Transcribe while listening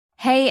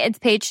Hey, it's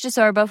Paige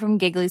DeSorbo from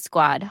Giggly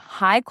Squad.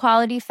 High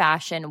quality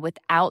fashion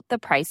without the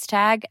price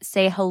tag.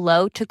 Say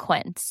hello to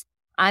Quince.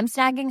 I'm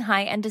snagging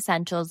high-end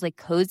essentials like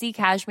cozy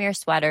cashmere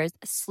sweaters,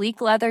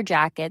 sleek leather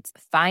jackets,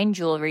 fine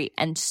jewelry,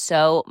 and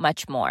so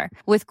much more.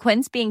 With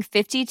Quince being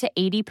 50 to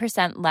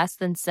 80% less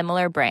than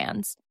similar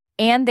brands.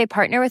 And they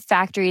partner with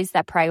factories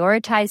that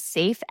prioritize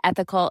safe,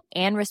 ethical,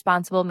 and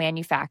responsible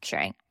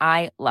manufacturing.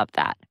 I love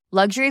that.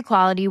 Luxury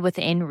quality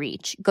within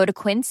reach. Go to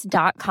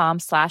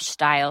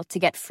quince.com/style to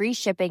get free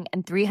shipping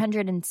and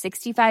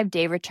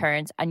 365-day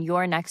returns on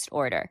your next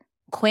order.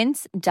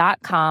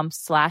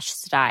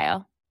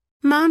 Quince.com/style.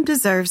 Mom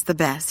deserves the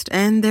best,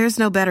 and there's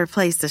no better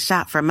place to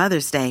shop for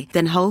Mother's Day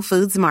than Whole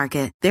Foods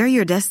Market. They're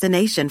your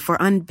destination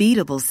for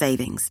unbeatable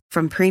savings,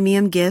 from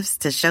premium gifts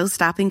to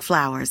show-stopping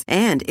flowers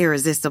and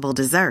irresistible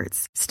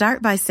desserts.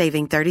 Start by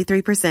saving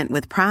 33%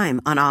 with Prime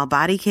on all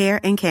body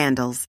care and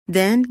candles.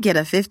 Then get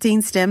a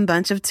 15-stem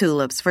bunch of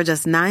tulips for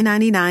just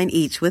 $9.99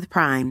 each with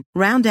Prime.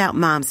 Round out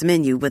Mom's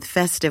menu with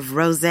festive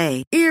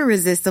rosé,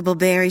 irresistible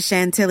berry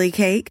chantilly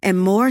cake,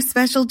 and more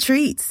special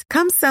treats.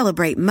 Come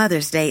celebrate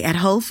Mother's Day at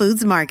Whole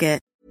Foods Market.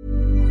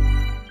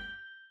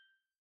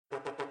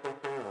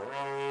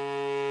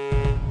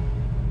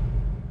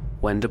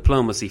 When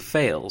Diplomacy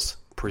Fails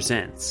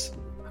presents.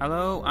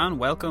 Hello and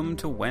welcome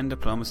to When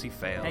Diplomacy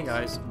Fails. Hey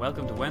guys,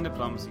 welcome to When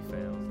Diplomacy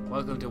Fails.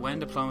 Welcome to When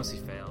Diplomacy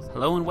Fails.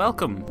 Hello and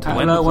welcome to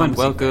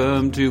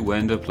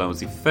When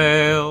Diplomacy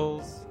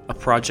Fails. A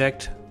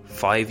project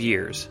 5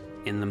 years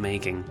in the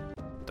making.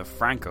 The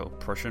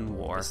Franco-Prussian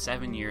War. The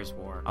 7 Years'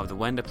 War. Of the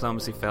When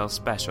Diplomacy Fails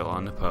special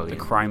on Napoleon.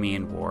 The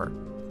Crimean War.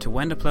 To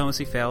When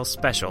Diplomacy Fails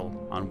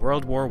special on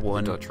World War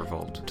I, the Dutch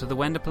Revolt. To the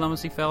When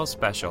Diplomacy Fails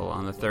special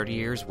on the 30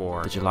 Years'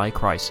 War, the July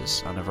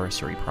Crisis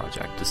Anniversary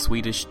Project, the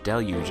Swedish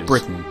Deluges,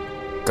 Britain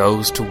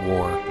Goes to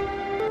War,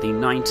 the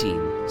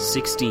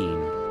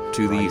 1916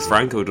 to the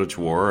Franco-Dutch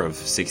War of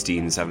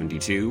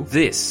 1672.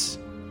 This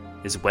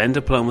is When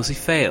Diplomacy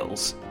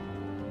Fails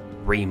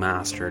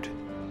Remastered.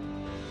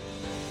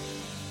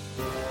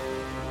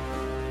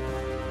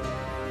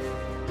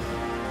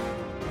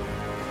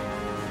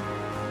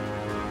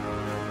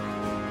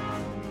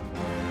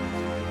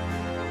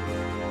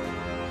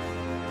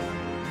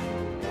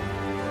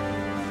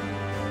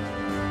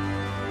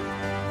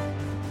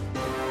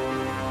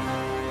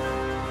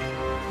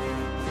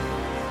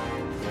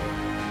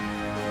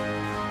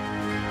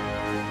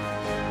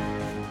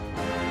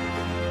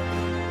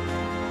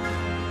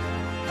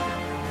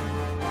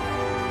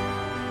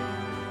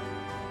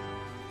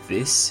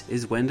 This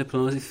is When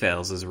Diplomacy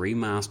Fails'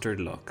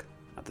 remastered look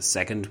at the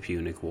Second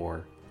Punic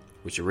War,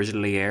 which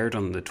originally aired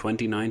on the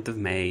 29th of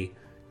May,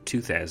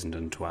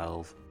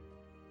 2012.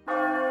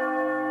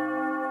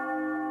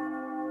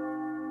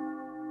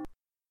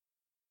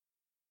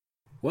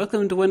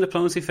 Welcome to When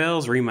Diplomacy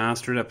Fails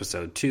Remastered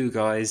Episode 2,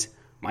 guys.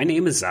 My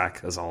name is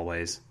Zach, as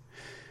always.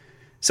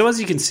 So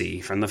as you can see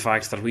from the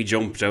fact that we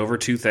jumped over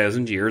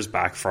 2,000 years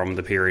back from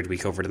the period we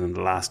covered in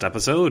the last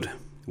episode,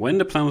 When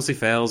Diplomacy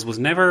Fails was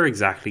never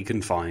exactly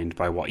confined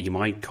by what you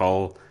might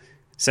call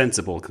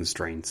sensible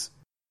constraints.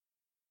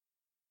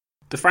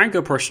 The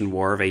Franco-Prussian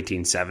War of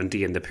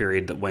 1870 and the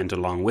period that went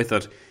along with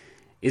it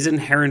is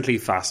inherently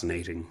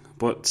fascinating,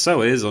 but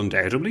so is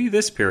undoubtedly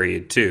this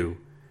period too.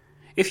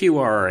 If you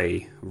are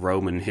a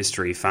Roman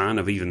history fan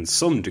of even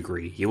some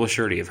degree, you will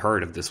surely have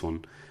heard of this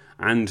one,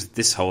 and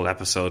this whole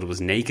episode was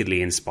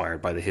nakedly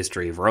inspired by the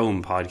History of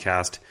Rome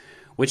podcast,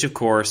 which of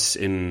course,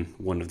 in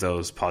one of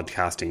those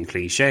podcasting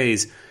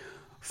cliches,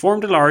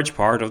 formed a large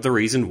part of the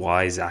reason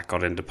why Zach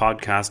got into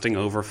podcasting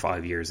over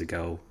 5 years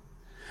ago.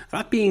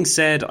 That being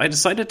said, I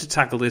decided to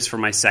tackle this for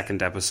my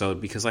second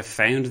episode because I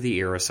found the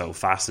era so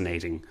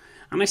fascinating,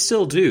 and I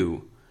still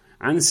do.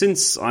 And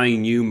since I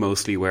knew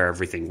mostly where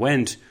everything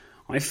went,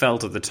 I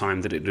felt at the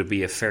time that it would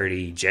be a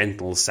fairly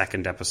gentle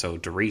second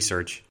episode to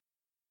research.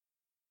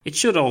 It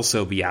should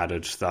also be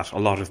added that a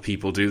lot of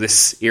people do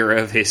this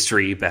era of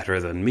history better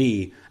than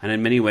me, and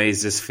in many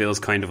ways this feels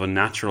kind of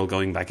unnatural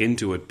going back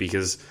into it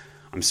because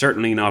I'm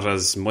certainly not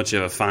as much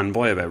of a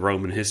fanboy about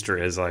Roman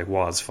history as I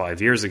was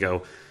 5 years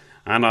ago,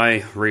 and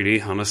I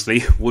really,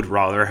 honestly, would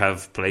rather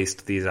have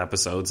placed these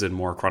episodes in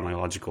more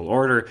chronological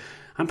order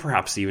and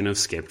perhaps even have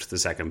skipped the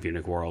Second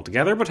Punic War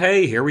altogether, but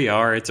hey, here we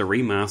are, it's a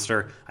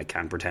remaster, I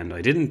can't pretend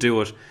I didn't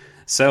do it.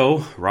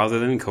 So, rather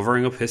than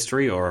covering up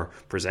history or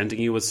presenting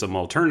you with some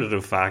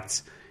alternative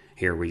facts,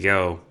 here we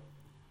go.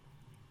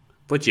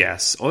 But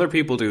yes, other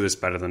people do this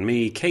better than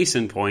me, case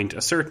in point,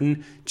 a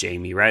certain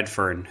Jamie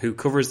Redfern, who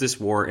covers this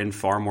war in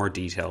far more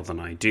detail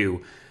than I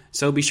do.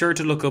 So be sure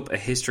to look up A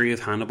History of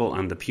Hannibal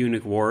and the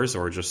Punic Wars,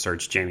 or just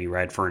search Jamie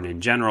Redfern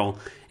in general,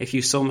 if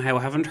you somehow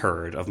haven't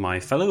heard of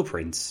my fellow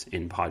prince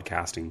in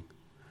podcasting.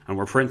 And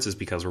we're princes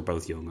because we're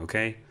both young,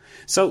 okay?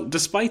 So,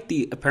 despite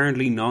the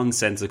apparently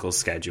nonsensical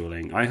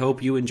scheduling, I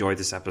hope you enjoy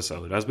this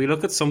episode as we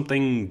look at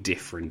something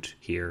different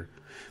here.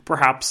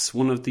 Perhaps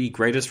one of the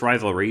greatest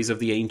rivalries of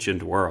the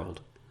ancient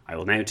world. I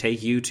will now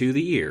take you to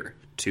the year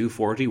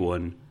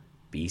 241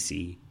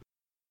 BC.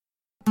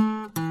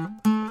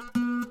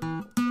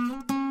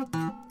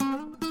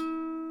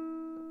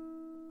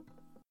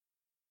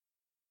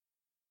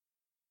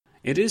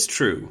 It is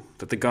true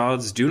that the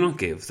gods do not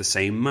give the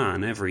same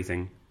man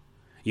everything.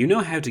 You know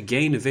how to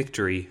gain a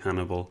victory,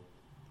 Hannibal,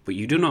 but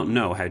you do not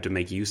know how to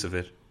make use of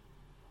it.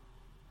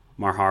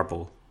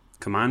 Marharbal,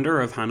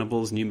 commander of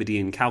Hannibal's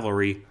Numidian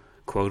cavalry,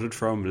 quoted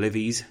from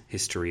Livy's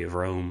History of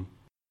Rome.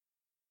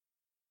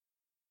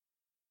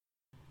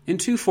 In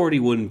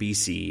 241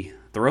 BC,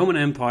 the Roman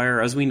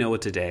Empire as we know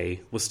it today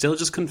was still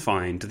just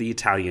confined to the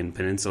Italian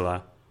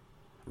peninsula.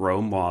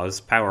 Rome was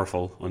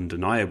powerful,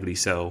 undeniably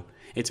so.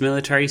 Its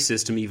military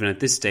system even at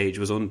this stage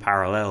was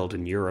unparalleled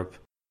in Europe.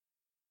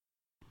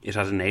 It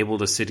had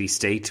enabled a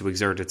city-state to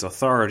exert its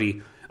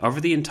authority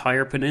over the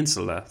entire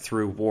peninsula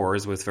through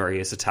wars with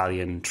various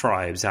Italian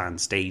tribes and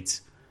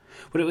states.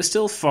 But it was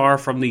still far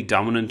from the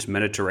dominant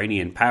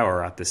Mediterranean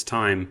power at this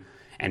time.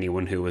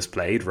 Anyone who has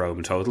played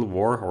Rome Total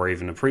War or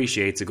even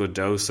appreciates a good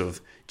dose of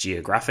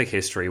geographic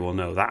history will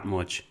know that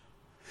much.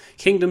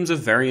 Kingdoms of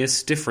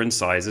various different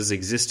sizes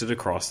existed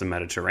across the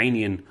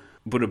Mediterranean,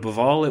 but above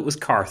all it was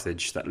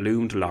Carthage that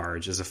loomed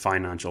large as a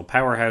financial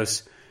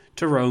powerhouse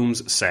to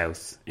Rome's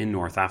south in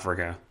North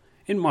Africa,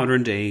 in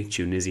modern-day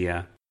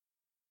Tunisia.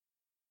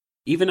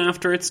 Even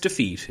after its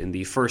defeat in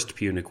the First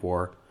Punic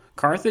War,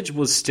 Carthage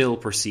was still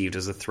perceived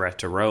as a threat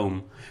to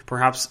Rome,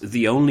 perhaps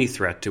the only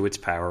threat to its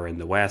power in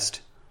the West.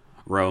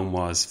 Rome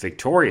was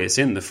victorious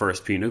in the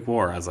First Punic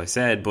War, as I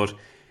said, but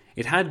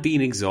it had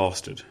been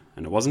exhausted,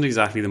 and it wasn't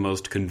exactly the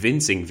most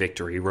convincing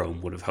victory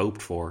Rome would have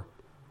hoped for.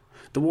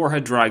 The war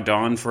had dragged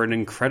on for an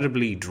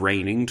incredibly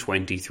draining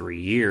 23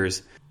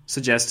 years,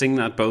 suggesting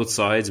that both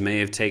sides may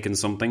have taken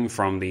something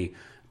from the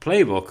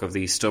playbook of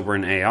the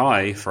stubborn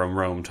AI from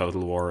Rome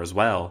Total War as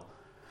well.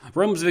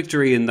 Rome's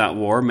victory in that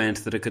war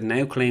meant that it could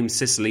now claim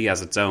Sicily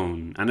as its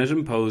own, and it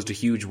imposed a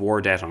huge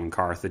war debt on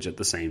Carthage at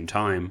the same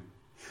time.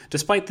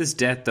 Despite this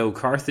debt, though,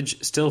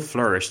 Carthage still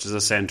flourished as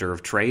a centre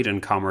of trade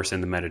and commerce in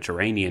the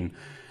Mediterranean.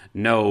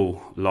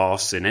 No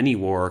loss in any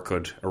war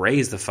could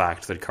erase the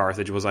fact that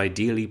Carthage was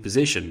ideally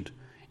positioned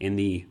in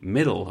the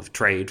middle of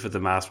trade for the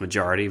vast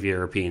majority of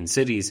European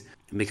cities.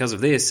 Because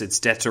of this, its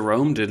debt to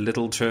Rome did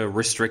little to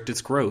restrict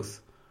its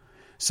growth.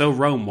 So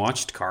Rome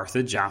watched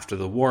Carthage after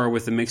the war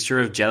with a mixture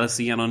of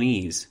jealousy and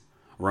unease.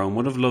 Rome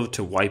would have loved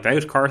to wipe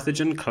out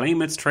Carthage and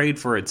claim its trade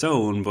for its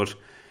own, but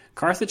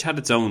Carthage had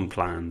its own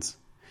plans.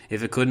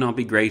 If it could not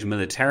be great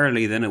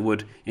militarily, then it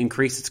would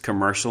increase its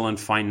commercial and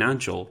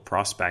financial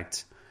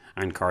prospects.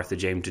 And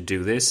Carthage aimed to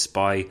do this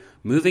by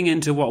moving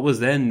into what was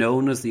then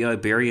known as the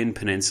Iberian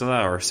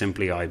Peninsula, or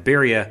simply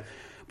Iberia,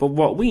 but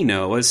what we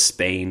know as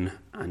Spain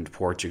and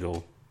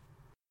Portugal.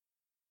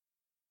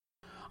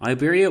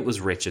 Iberia was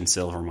rich in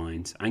silver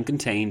mines and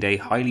contained a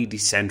highly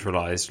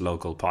decentralized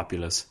local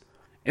populace.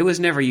 It was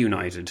never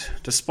united.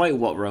 Despite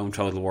what Rome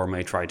Total War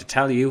may try to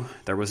tell you,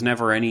 there was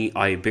never any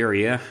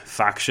Iberia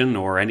faction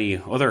or any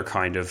other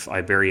kind of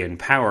Iberian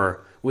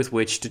power with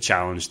which to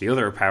challenge the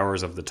other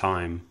powers of the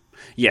time.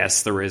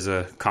 Yes, there is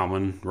a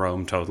common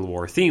Rome Total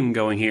War theme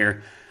going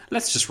here.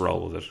 Let's just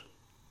roll with it.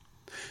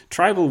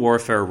 Tribal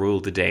warfare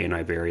ruled the day in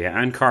Iberia,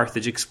 and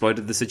Carthage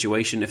exploited the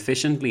situation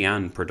efficiently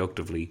and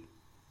productively.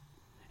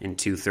 In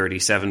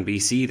 237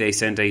 BC, they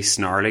sent a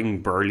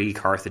snarling, burly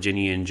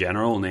Carthaginian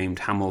general named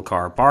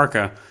Hamilcar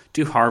Barca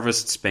to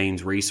harvest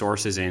Spain's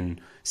resources in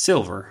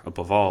silver,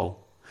 above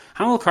all.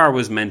 Hamilcar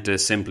was meant to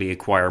simply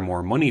acquire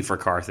more money for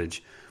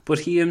Carthage, but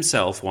he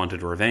himself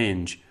wanted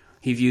revenge.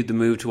 He viewed the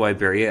move to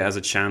Iberia as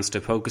a chance to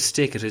poke a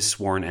stick at his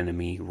sworn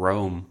enemy,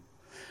 Rome.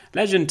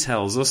 Legend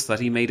tells us that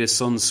he made his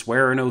son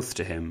swear an oath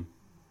to him.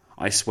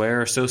 I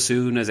swear, so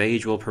soon as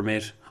age will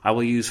permit, I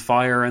will use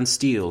fire and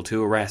steel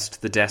to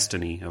arrest the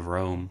destiny of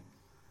Rome.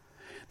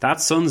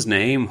 That son's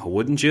name,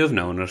 wouldn't you have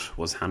known it,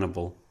 was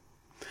Hannibal.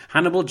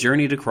 Hannibal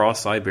journeyed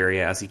across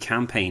Iberia as he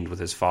campaigned with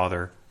his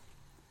father.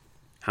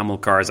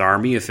 Hamilcar's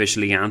army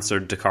officially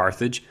answered to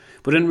Carthage,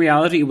 but in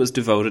reality it was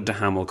devoted to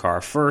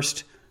Hamilcar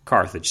first,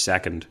 Carthage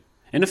second.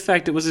 In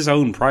effect, it was his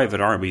own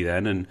private army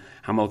then, and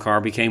Hamilcar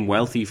became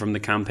wealthy from the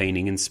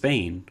campaigning in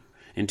Spain.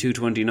 In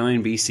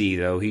 229 BC,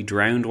 though, he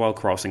drowned while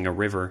crossing a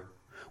river.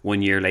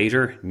 1 year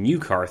later, New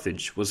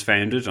Carthage was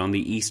founded on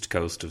the east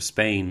coast of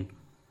Spain.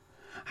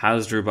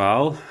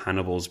 Hasdrubal,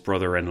 Hannibal's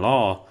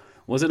brother-in-law,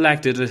 was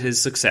elected as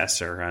his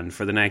successor and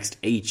for the next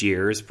 8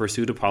 years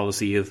pursued a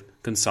policy of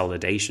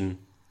consolidation.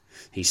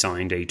 He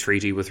signed a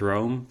treaty with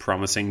Rome,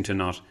 promising to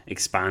not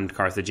expand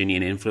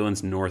Carthaginian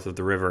influence north of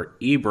the river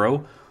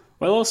Ebro,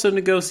 while also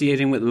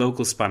negotiating with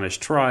local Spanish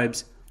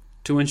tribes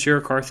to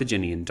ensure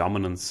Carthaginian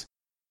dominance.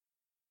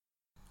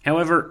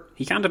 However,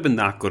 he can't have been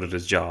that good at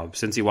his job,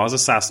 since he was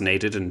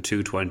assassinated in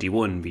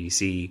 221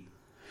 BC.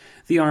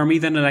 The army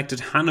then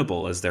elected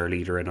Hannibal as their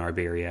leader in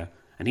Iberia,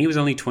 and he was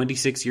only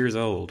 26 years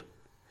old.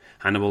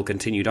 Hannibal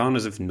continued on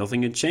as if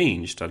nothing had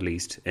changed, at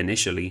least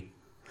initially.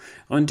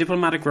 When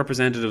diplomatic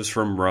representatives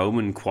from Rome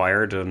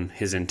inquired on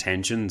his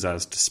intentions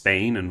as to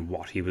Spain and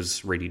what he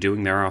was really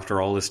doing there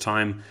after all this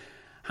time,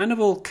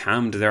 Hannibal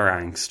calmed their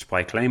angst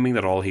by claiming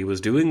that all he was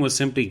doing was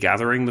simply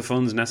gathering the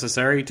funds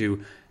necessary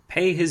to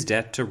pay his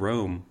debt to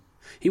Rome.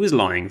 He was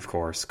lying, of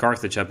course.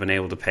 Carthage had been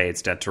able to pay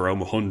its debt to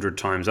Rome 100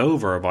 times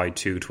over by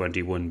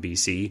 221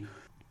 BC.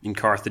 And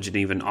Carthage had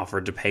even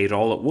offered to pay it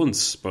all at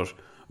once, but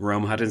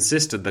Rome had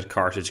insisted that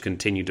Carthage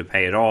continue to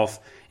pay it off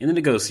in the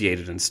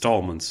negotiated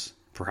installments,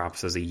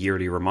 perhaps as a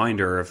yearly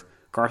reminder of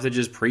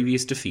Carthage's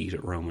previous defeat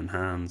at Roman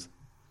hands.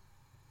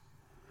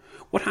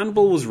 What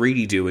Hannibal was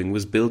really doing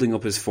was building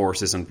up his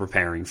forces and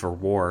preparing for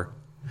war.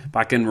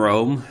 Back in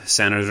Rome,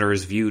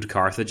 senators viewed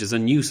Carthage as a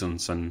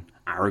nuisance and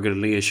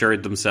arrogantly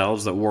assured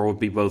themselves that war would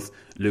be both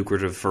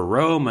lucrative for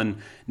Rome and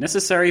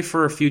necessary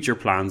for future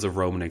plans of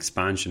Roman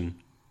expansion.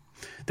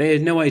 They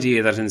had no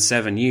idea that in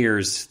 7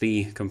 years,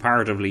 the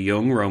comparatively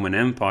young Roman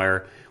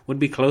Empire would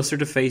be closer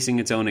to facing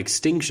its own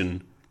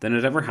extinction than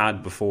it ever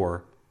had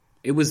before.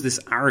 It was this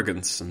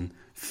arrogance and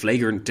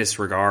flagrant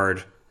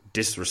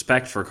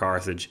disrespect for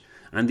Carthage,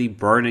 and the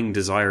burning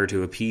desire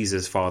to appease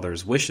his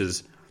father's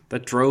wishes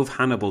that drove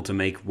Hannibal to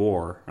make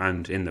war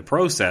and, in the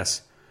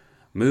process,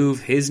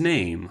 move his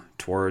name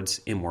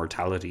towards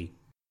immortality.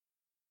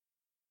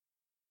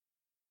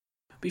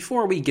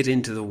 Before we get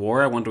into the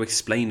war, I want to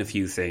explain a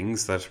few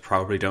things that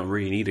probably don't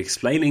really need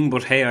explaining,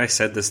 but hey, I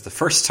said this the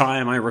first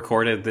time I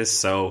recorded this,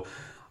 so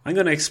I'm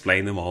going to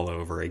explain them all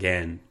over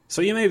again.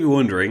 So you may be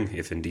wondering,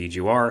 if indeed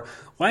you are,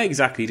 why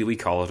exactly do we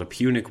call it a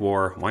Punic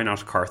War? Why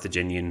not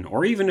Carthaginian,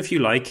 or even if you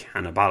like,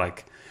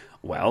 Hannibalic?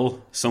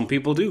 Well, some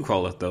people do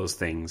call it those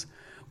things,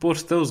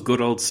 but those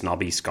good old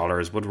snobby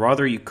scholars would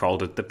rather you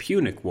called it the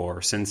Punic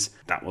War, since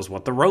that was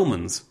what the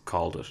Romans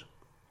called it.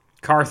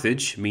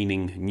 Carthage,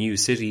 meaning new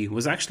city,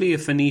 was actually a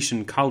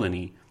Phoenician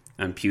colony,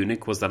 and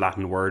Punic was the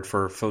Latin word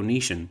for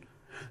Phoenician.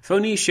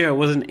 Phoenicia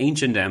was an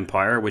ancient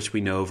empire which we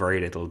know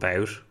very little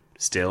about.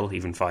 Still,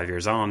 even 5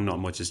 years on, not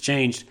much has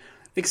changed,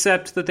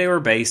 except that they were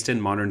based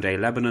in modern-day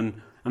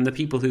Lebanon, and the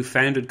people who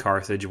founded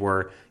Carthage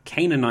were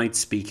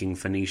Canaanite-speaking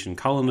Phoenician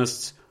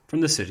colonists from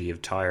the city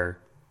of Tyre.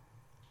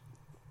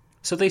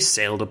 So they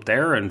sailed up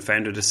there and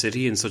founded a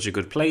city in such a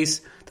good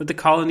place that the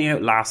colony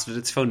outlasted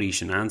its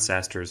Phoenician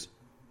ancestors.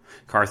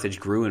 Carthage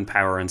grew in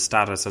power and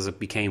status as it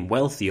became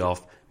wealthy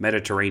off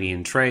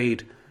Mediterranean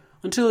trade,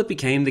 until it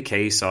became the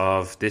case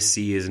of this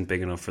sea isn't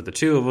big enough for the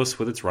two of us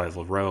with its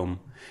rival Rome.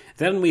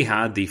 Then we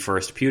had the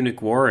First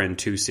Punic War in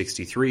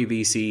 263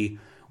 BC,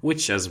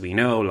 which, as we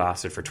know,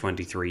 lasted for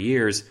 23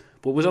 years,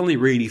 but was only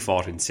really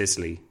fought in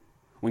Sicily.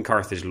 When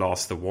Carthage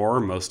lost the war,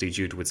 mostly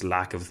due to its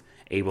lack of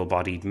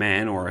able-bodied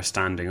men or a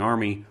standing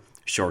army,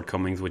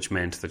 shortcomings which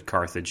meant that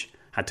Carthage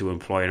had to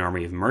employ an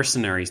army of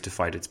mercenaries to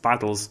fight its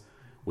battles,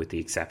 with the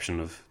exception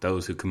of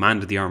those who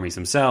commanded the armies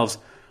themselves,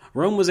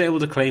 Rome was able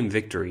to claim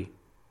victory.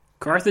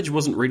 Carthage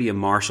wasn't really a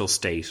martial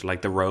state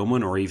like the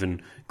Roman or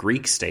even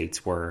Greek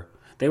states were.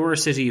 They were a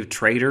city of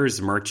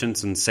traders,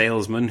 merchants and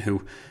salesmen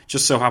who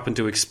just so happened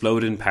to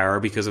explode in power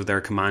because of their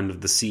command of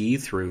the sea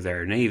through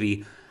their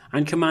navy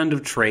and command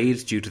of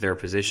trade due to their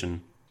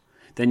position.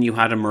 Then you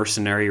had a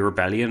mercenary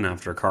rebellion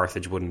after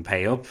Carthage wouldn't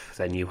pay up.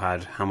 Then you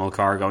had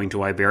Hamilcar going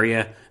to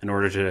Iberia in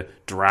order to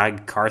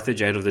drag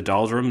Carthage out of the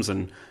doldrums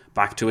and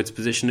back to its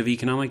position of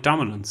economic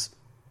dominance.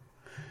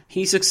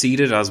 He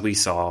succeeded, as we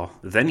saw.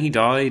 Then he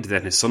died,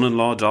 then his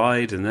son-in-law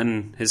died, and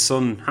then his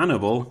son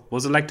Hannibal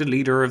was elected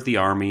leader of the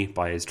army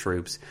by his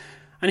troops.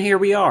 And here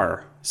we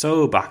are.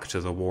 So back to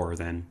the war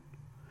then.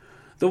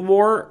 The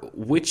war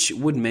which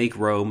would make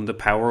Rome the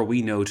power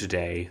we know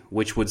today,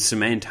 which would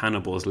cement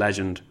Hannibal's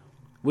legend,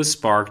 was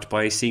sparked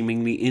by a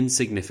seemingly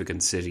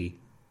insignificant city.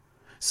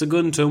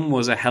 Saguntum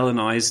was a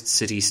Hellenized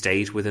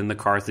city-state within the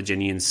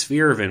Carthaginian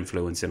sphere of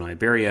influence in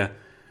Iberia,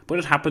 but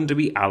it happened to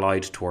be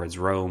allied towards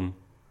Rome.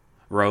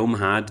 Rome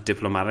had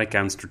diplomatic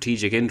and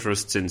strategic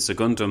interests in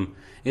Saguntum.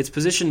 Its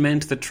position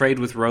meant that trade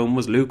with Rome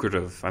was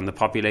lucrative, and the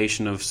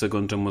population of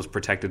Saguntum was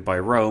protected by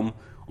Rome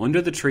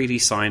under the treaty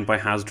signed by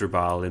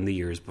Hasdrubal in the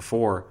years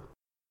before.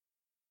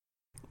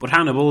 But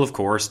Hannibal, of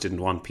course,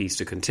 didn't want peace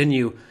to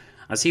continue,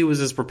 as he was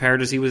as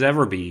prepared as he would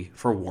ever be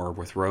for war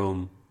with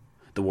Rome.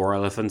 The war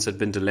elephants had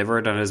been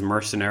delivered, and his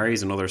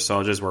mercenaries and other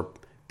soldiers were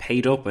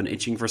paid up and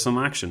itching for some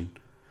action.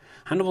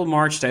 Hannibal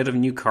marched out of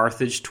New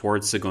Carthage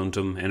towards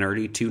Saguntum in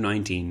early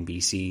 219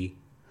 BC.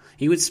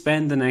 He would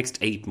spend the next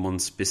 8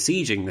 months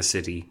besieging the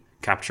city,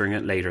 capturing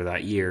it later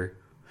that year.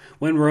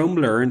 When Rome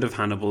learned of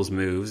Hannibal's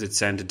moves, it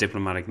sent a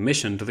diplomatic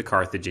mission to the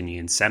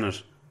Carthaginian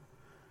Senate.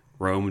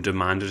 Rome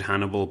demanded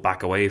Hannibal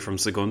back away from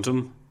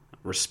Saguntum,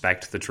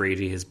 respect the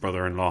treaty his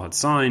brother-in-law had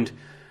signed,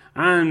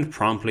 and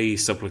promptly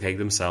supplicate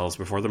themselves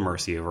before the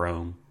mercy of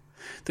Rome.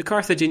 The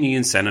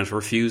Carthaginian Senate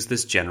refused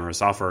this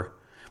generous offer,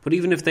 but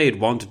even if they had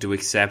wanted to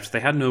accept, they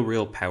had no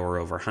real power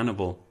over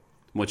Hannibal.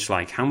 Much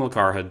like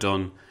Hamilcar had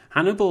done,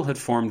 Hannibal had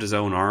formed his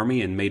own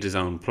army and made his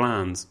own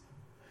plans.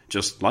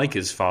 Just like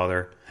his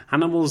father,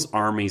 Hannibal's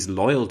army's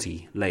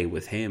loyalty lay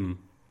with him,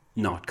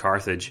 not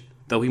Carthage,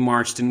 though he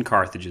marched in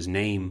Carthage's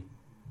name.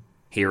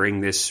 Hearing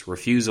this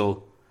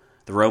refusal,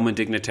 the Roman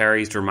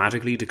dignitaries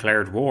dramatically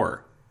declared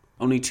war.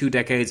 Only 2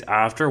 decades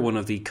after one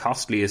of the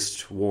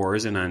costliest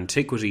wars in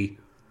antiquity,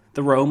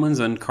 the Romans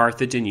and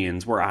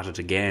Carthaginians were at it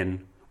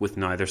again, with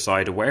neither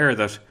side aware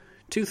that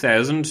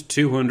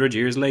 2,200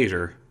 years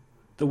later,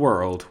 the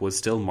world would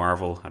still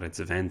marvel at its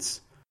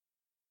events.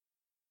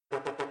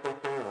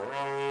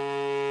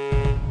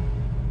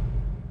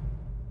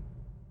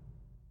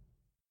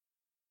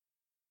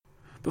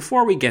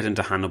 Before we get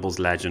into Hannibal's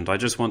legend, I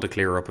just want to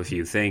clear up a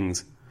few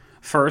things.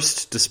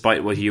 First,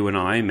 despite what you and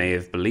I may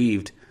have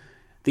believed,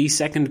 the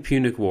Second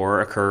Punic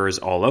War occurs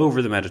all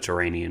over the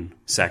Mediterranean.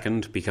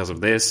 Second, because of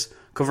this,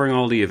 covering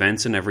all the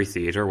events in every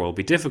theatre will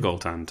be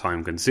difficult and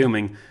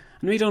time-consuming,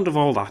 and we don't have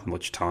all that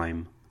much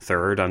time.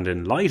 Third, and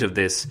in light of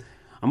this,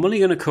 I'm only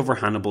going to cover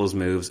Hannibal's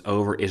moves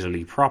over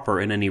Italy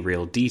proper in any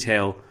real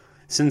detail,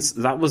 since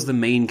that was the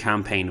main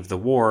campaign of the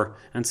war,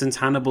 and since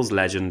Hannibal's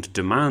legend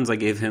demands I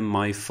give him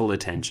my full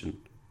attention.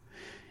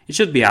 It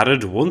should be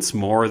added once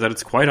more that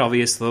it's quite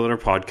obvious that other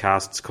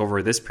podcasts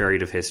cover this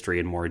period of history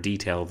in more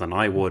detail than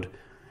I would,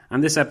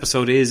 and this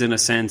episode is, in a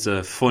sense,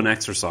 a fun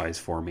exercise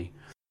for me.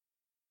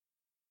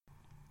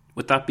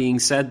 With that being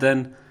said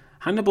then,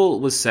 Hannibal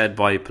was said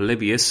by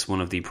Polybius,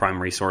 one of the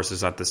primary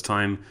sources at this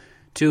time,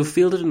 to have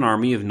fielded an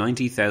army of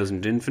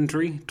 90,000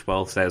 infantry,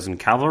 12,000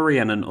 cavalry,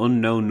 and an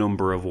unknown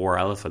number of war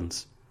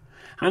elephants.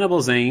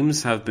 Hannibal's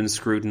aims have been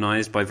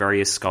scrutinised by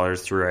various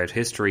scholars throughout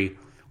history,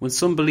 with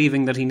some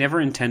believing that he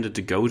never intended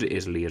to go to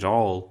Italy at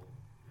all.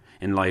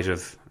 In light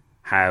of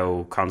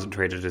how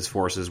concentrated his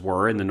forces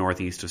were in the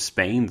northeast of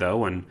Spain,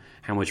 though, and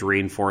how much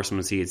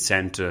reinforcements he had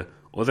sent to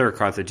other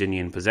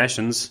Carthaginian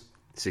possessions,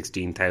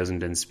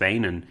 16,000 in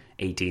Spain and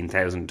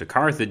 18,000 to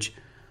Carthage,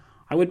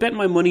 I would bet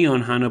my money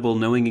on Hannibal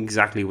knowing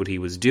exactly what he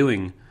was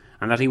doing,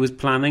 and that he was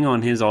planning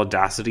on his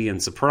audacity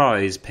and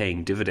surprise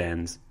paying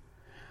dividends.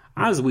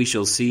 As we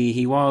shall see,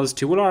 he was,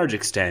 to a large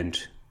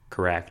extent,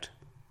 correct.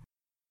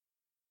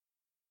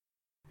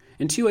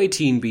 In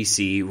 218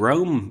 BC,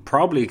 Rome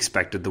probably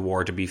expected the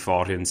war to be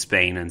fought in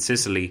Spain and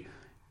Sicily,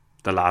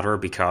 the latter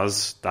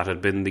because that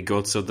had been the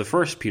guts of the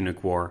First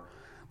Punic War,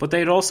 but they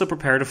had also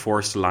prepared a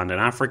force to land in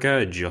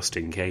Africa just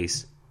in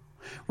case.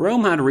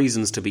 Rome had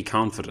reasons to be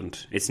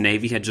confident. Its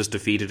navy had just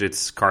defeated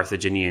its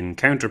Carthaginian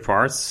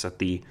counterparts at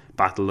the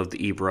Battle of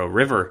the Ebro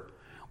River,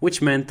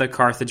 which meant that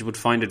Carthage would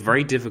find it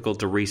very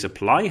difficult to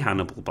resupply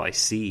Hannibal by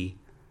sea.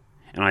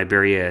 In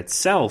Iberia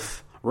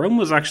itself, Rome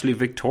was actually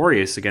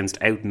victorious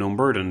against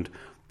outnumbered and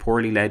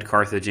poorly led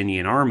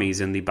Carthaginian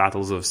armies in the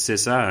battles of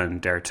Sissa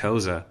and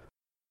Dertosa.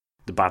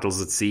 The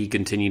battles at sea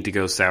continued to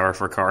go sour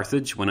for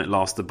Carthage when it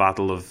lost the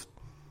Battle of...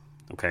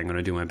 Okay, I'm going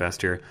to do my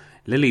best here.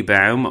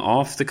 Lilybaum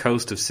off the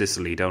coast of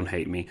Sicily, don't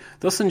hate me,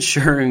 thus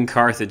ensuring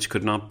Carthage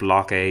could not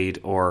blockade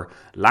or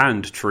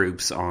land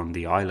troops on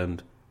the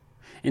island.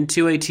 In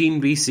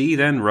 218 BC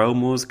then,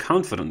 Rome was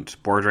confident,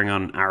 bordering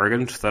on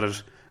arrogant, that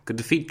it could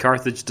defeat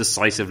Carthage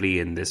decisively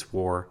in this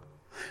war.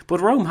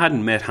 But Rome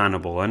hadn't met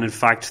Hannibal, and in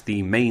fact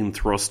the main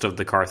thrust of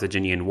the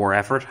Carthaginian war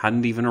effort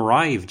hadn't even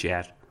arrived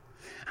yet.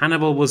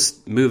 Hannibal was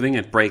moving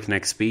at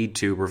breakneck speed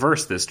to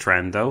reverse this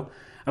trend, though,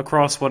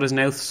 across what is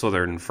now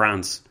southern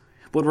France,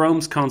 but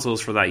Rome's consuls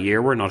for that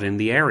year were not in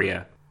the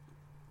area.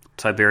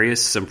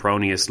 Tiberius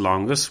Sempronius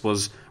Longus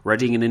was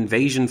readying an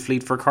invasion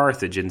fleet for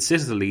Carthage in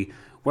Sicily,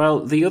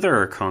 while the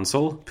other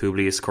consul,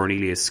 Publius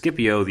Cornelius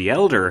Scipio the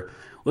Elder,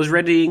 was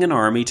readying an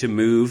army to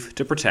move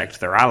to protect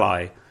their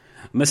ally,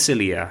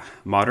 Massilia,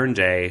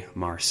 modern-day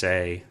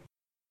Marseille.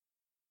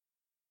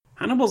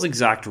 Hannibal's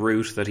exact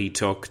route that he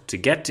took to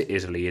get to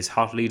Italy is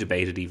hotly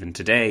debated even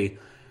today,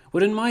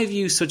 but in my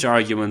view such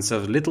arguments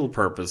have little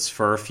purpose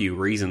for a few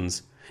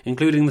reasons,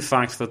 including the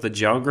fact that the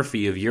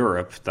geography of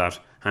Europe that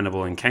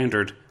Hannibal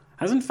encountered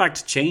has in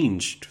fact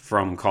changed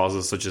from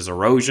causes such as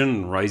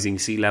erosion, rising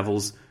sea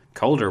levels,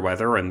 colder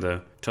weather, and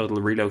the total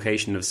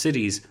relocation of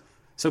cities,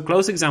 so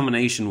close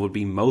examination would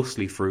be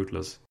mostly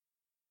fruitless.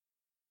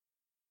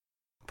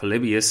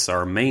 Polybius,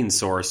 our main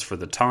source for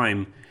the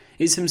time,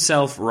 is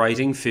himself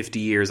writing 50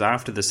 years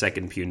after the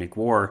Second Punic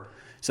War,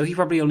 so he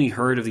probably only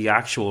heard of the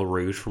actual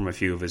route from a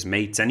few of his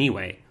mates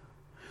anyway.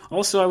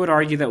 Also, I would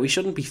argue that we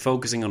shouldn't be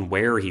focusing on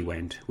where he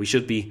went. We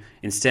should be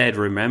instead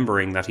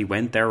remembering that he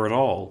went there at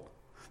all.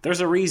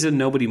 There's a reason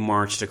nobody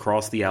marched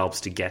across the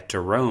Alps to get to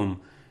Rome.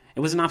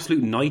 It was an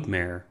absolute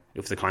nightmare.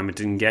 If the climate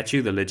didn't get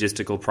you, the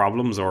logistical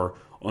problems or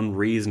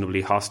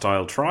unreasonably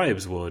hostile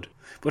tribes would.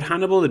 But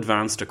Hannibal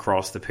advanced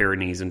across the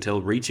Pyrenees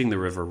until reaching the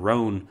River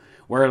Rhone,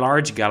 where a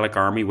large Gallic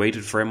army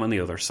waited for him on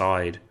the other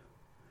side.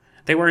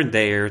 They weren't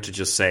there to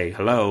just say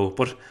hello,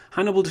 but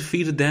Hannibal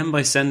defeated them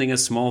by sending a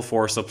small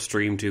force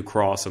upstream to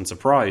cross and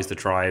surprise the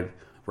tribe,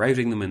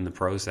 routing them in the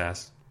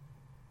process.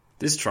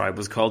 This tribe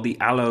was called the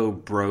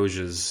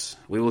Allobroges.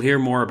 We will hear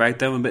more about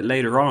them a bit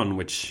later on,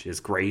 which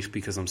is great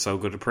because I'm so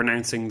good at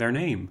pronouncing their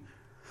name.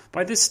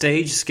 By this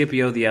stage,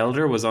 Scipio the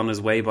Elder was on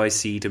his way by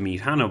sea to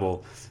meet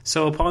Hannibal,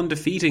 so upon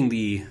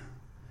defeating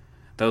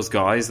those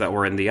guys that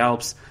were in the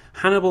Alps,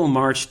 Hannibal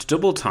marched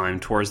double time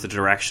towards the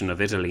direction of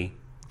Italy.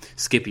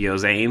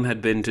 Scipio's aim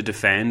had been to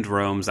defend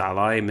Rome's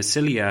ally,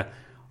 Massilia,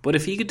 but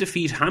if he could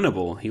defeat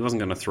Hannibal, he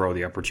wasn't going to throw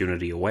the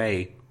opportunity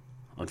away.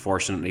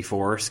 Unfortunately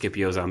for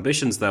Scipio's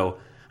ambitions, though,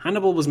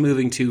 Hannibal was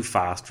moving too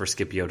fast for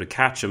Scipio to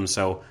catch him,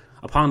 so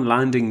upon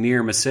landing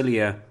near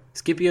Massilia,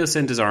 Scipio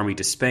sent his army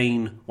to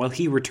Spain, while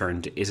he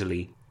returned to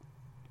Italy.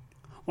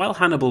 While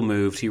Hannibal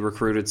moved, he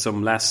recruited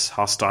some less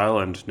hostile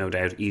and no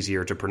doubt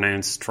easier to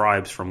pronounce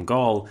tribes from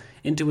Gaul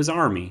into his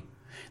army.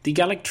 The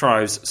Gallic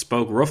tribes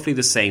spoke roughly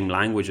the same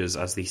languages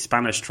as the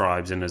Spanish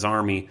tribes in his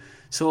army,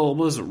 so it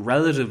was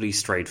relatively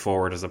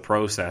straightforward as a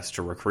process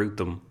to recruit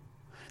them.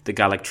 The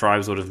Gallic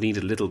tribes would have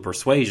needed little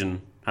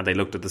persuasion had they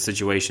looked at the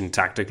situation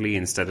tactically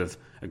instead of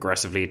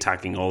aggressively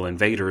attacking all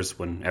invaders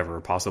whenever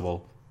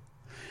possible.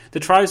 The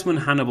tribesmen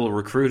Hannibal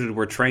recruited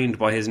were trained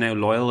by his now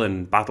loyal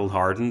and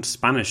battle-hardened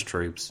Spanish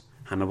troops.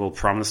 Hannibal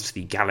promised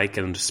the Gallic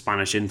and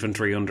Spanish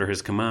infantry under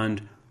his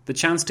command the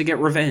chance to get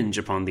revenge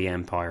upon the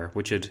Empire,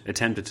 which had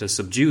attempted to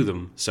subdue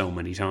them so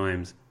many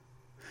times.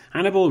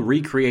 Hannibal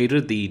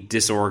recreated the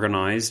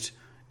disorganized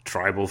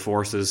tribal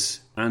forces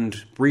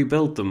and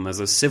rebuilt them as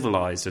a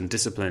civilized and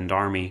disciplined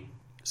army,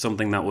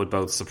 something that would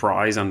both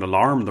surprise and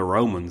alarm the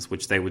Romans,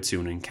 which they would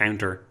soon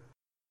encounter.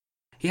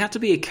 He had to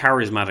be a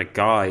charismatic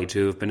guy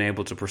to have been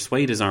able to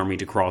persuade his army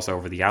to cross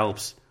over the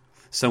Alps.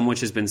 So much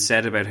has been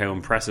said about how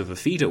impressive a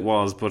feat it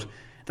was, but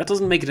that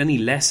doesn't make it any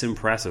less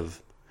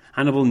impressive.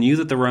 Hannibal knew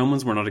that the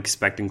Romans were not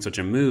expecting such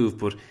a move,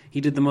 but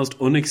he did the most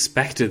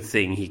unexpected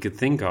thing he could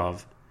think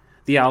of.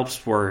 The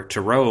Alps were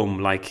to Rome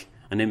like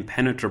an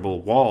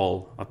impenetrable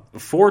wall, a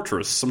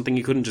fortress, something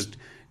you couldn't just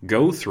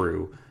go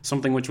through,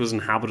 something which was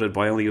inhabited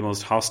by only the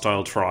most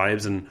hostile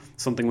tribes, and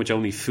something which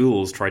only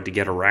fools tried to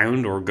get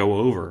around or go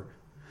over.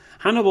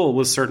 Hannibal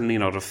was certainly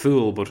not a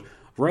fool, but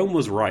Rome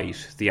was right.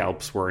 The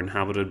Alps were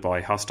inhabited by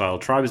hostile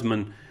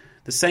tribesmen,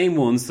 the same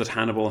ones that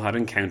Hannibal had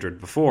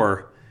encountered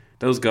before.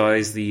 Those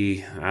guys,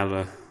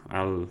 those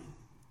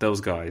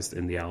guys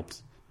in the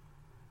Alps.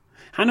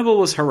 Hannibal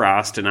was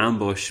harassed and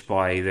ambushed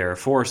by their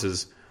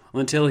forces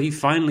until he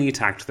finally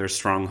attacked their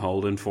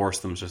stronghold and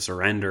forced them to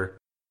surrender.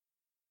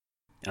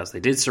 As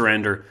they did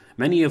surrender,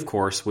 many of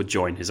course would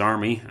join his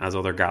army, as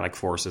other Gallic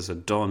forces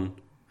had done.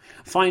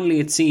 Finally,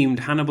 it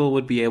seemed Hannibal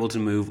would be able to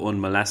move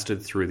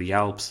unmolested through the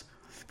Alps,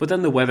 but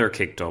then the weather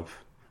kicked up.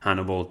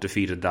 Hannibal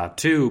defeated that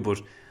too,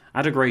 but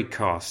at a great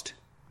cost.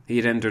 He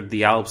had entered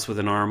the Alps with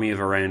an army of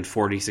around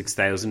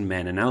 46,000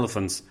 men and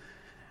elephants,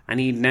 and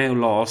he'd now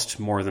lost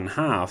more than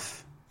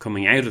half,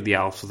 coming out of the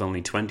Alps with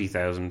only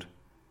 20,000.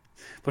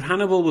 But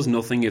Hannibal was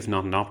nothing if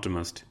not an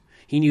optimist.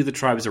 He knew the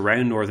tribes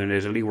around northern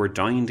Italy were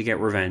dying to get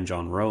revenge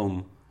on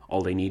Rome.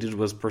 All they needed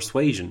was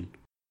persuasion.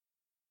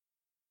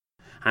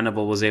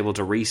 Hannibal was able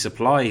to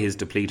resupply his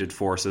depleted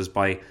forces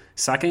by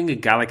sacking a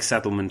Gallic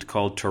settlement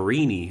called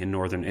Torini in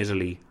northern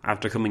Italy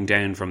after coming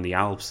down from the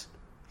Alps.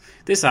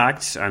 This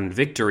act and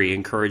victory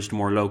encouraged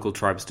more local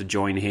tribes to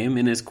join him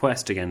in his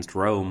quest against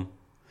Rome.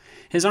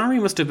 His army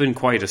must have been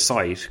quite a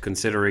sight,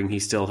 considering he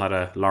still had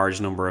a large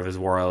number of his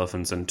war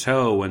elephants in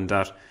tow, and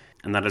that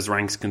his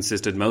ranks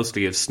consisted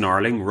mostly of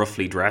snarling,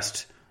 roughly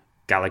dressed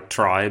Gallic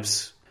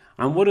tribes,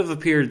 and would have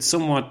appeared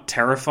somewhat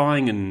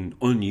terrifying and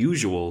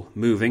unusual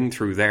moving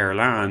through their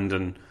land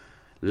and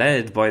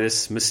led by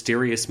this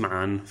mysterious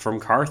man from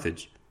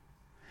Carthage.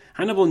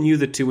 Hannibal knew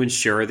that to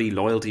ensure the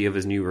loyalty of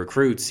his new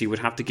recruits, he would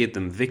have to give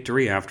them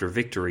victory after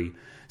victory,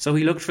 so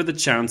he looked for the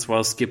chance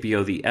while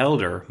Scipio the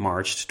Elder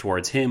marched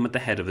towards him at the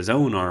head of his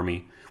own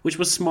army, which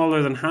was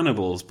smaller than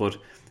Hannibal's, but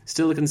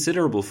still a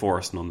considerable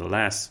force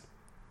nonetheless.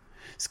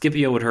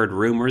 Scipio had heard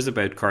rumours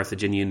about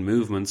Carthaginian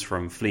movements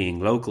from fleeing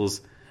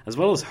locals, as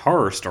well as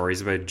horror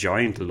stories about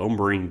giant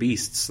lumbering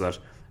beasts that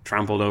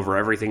trampled over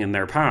everything in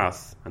their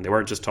path, and they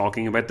weren't just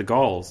talking about the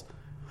Gauls.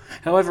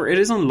 However, it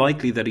is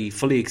unlikely that he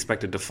fully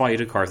expected to fight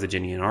a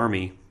Carthaginian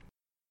army.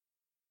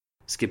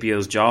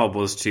 Scipio's job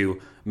was to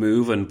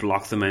move and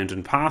block the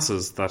mountain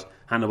passes that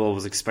Hannibal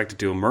was expected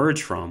to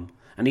emerge from,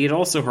 and he had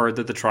also heard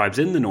that the tribes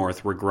in the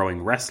north were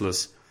growing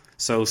restless,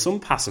 so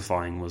some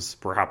pacifying was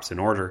perhaps in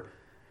order.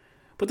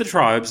 But the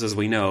tribes, as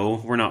we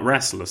know, were not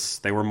restless.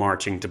 They were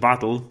marching to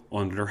battle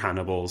under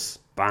Hannibal's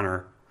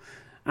banner.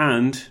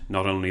 And,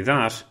 not only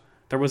that,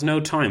 there was no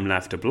time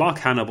left to block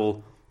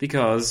Hannibal,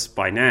 because,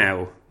 by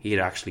now, he had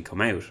actually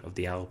come out of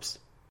the Alps.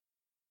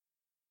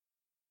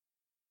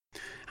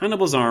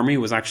 Hannibal's army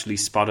was actually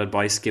spotted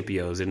by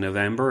Scipio's in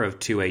November of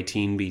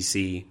 218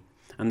 BC,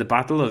 and the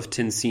Battle of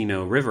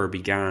Tincino River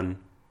began.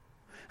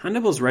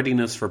 Hannibal's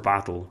readiness for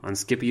battle and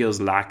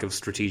Scipio's lack of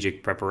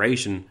strategic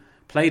preparation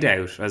played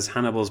out as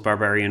Hannibal's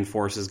barbarian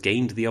forces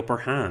gained the upper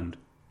hand.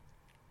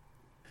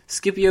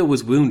 Scipio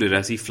was wounded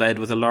as he fled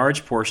with a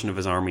large portion of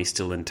his army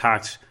still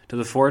intact to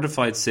the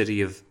fortified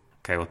city of...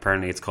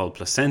 apparently it's called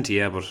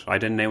Placentia, but I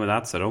didn't name it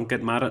that, so don't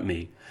get mad at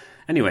me.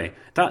 Anyway,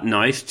 that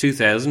night,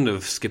 2,000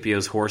 of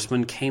Scipio's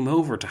horsemen came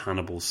over to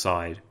Hannibal's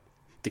side.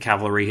 The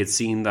cavalry had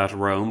seen that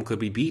Rome could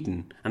be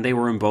beaten, and they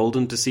were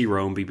emboldened to see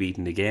Rome be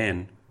beaten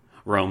again.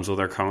 Rome's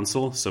other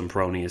consul,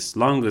 Sempronius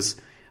Longus,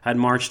 had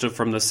marched up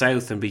from the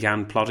south and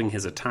began plotting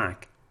his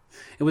attack.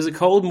 It was a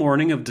cold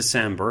morning of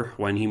December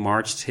when he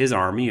marched his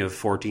army of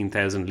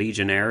 14,000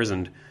 legionaries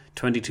and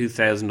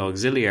 22,000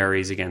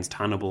 auxiliaries against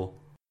Hannibal.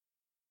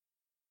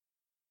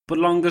 But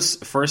Longus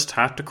first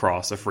had to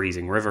cross a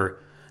freezing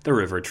river, the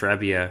River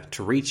Trebia,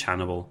 to reach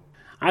Hannibal.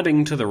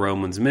 Adding to the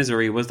Romans'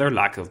 misery was their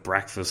lack of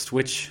breakfast,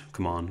 which,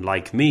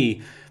 like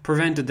me,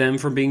 prevented them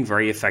from being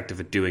very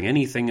effective at doing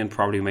anything and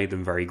probably made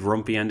them very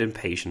grumpy and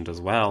impatient as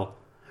well.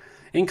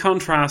 In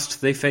contrast,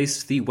 they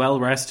faced the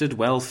well-rested,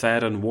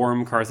 well-fed and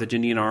warm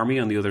Carthaginian army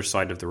on the other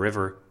side of the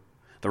river.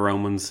 The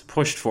Romans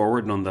pushed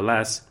forward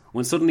nonetheless,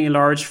 when suddenly a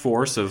large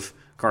force of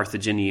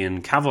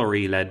Carthaginian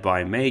cavalry led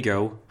by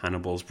Mago,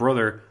 Hannibal's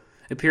brother,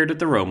 appeared at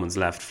the Romans'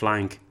 left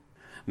flank.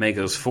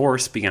 Mago's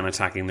force began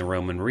attacking the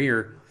Roman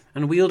rear,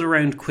 and wheeled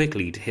around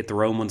quickly to hit the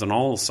Romans on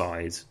all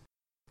sides.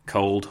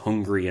 Cold,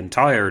 hungry and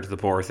tired, the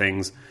poor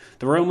things,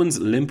 the Romans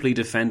limply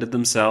defended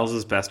themselves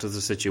as best as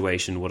the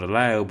situation would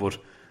allow, but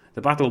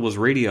the battle was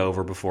really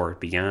over before it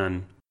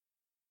began.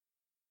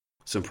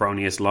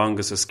 Sempronius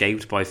Longus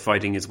escaped by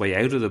fighting his way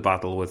out of the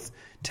battle with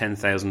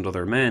 10,000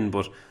 other men,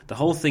 but the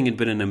whole thing had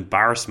been an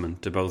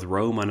embarrassment to both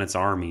Rome and its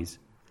armies.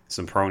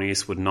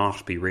 Sempronius would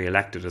not be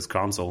re-elected as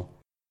consul.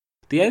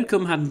 The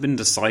outcome hadn't been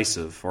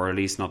decisive, or at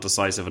least not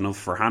decisive enough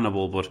for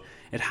Hannibal, but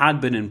it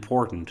had been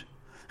important.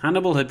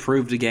 Hannibal had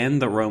proved again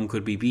that Rome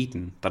could be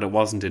beaten, that it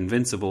wasn't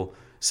invincible,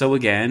 so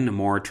again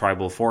more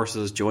tribal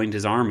forces joined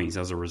his armies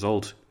as a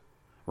result.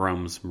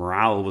 Rome's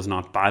morale was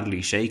not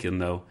badly shaken,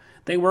 though.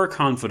 They were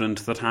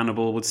confident that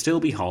Hannibal would still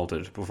be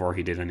halted before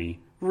he did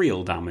any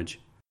real damage.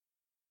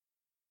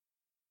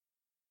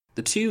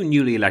 The two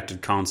newly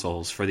elected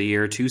consuls for the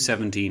year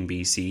 217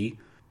 BC,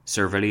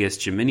 Servilius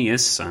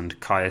Geminius and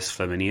Caius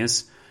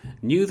Flaminius,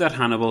 knew that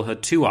Hannibal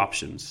had two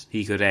options.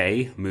 He could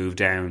A. move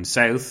down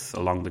south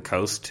along the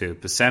coast to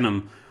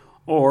Picenum,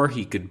 or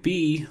he could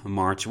B.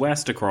 march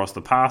west across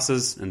the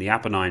passes and the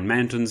Apennine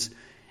Mountains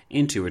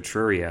into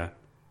Etruria.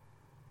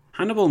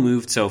 Hannibal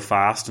moved so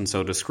fast and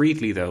so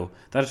discreetly, though,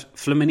 that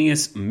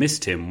Flaminius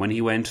missed him when he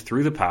went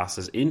through the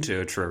passes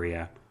into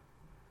Etruria.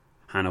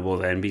 Hannibal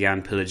then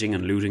began pillaging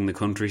and looting the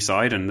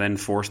countryside and then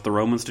forced the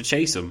Romans to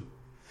chase him.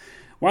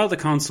 While the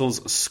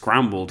consuls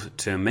scrambled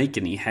to make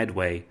any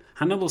headway,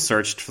 Hannibal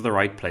searched for the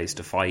right place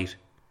to fight.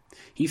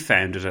 He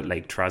found it at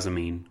Lake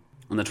Trasimene.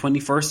 On the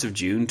 21st of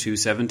June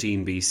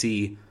 217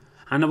 BC,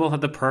 Hannibal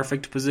had the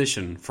perfect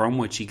position from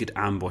which he could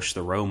ambush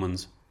the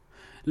Romans.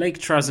 Lake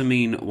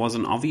Trasimene was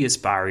an obvious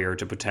barrier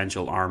to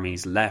potential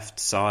armies' left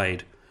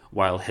side,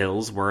 while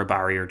hills were a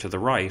barrier to the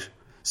right,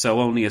 so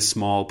only a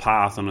small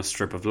path on a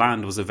strip of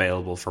land was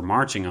available for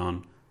marching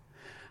on.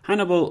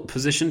 Hannibal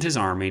positioned his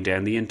army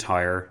down the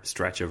entire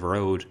stretch of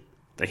road.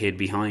 They hid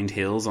behind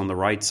hills on the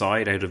right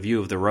side out of view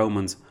of the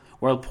Romans,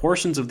 while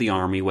portions of the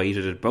army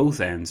waited at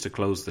both ends to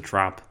close the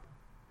trap.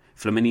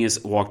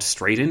 Flaminius walked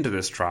straight into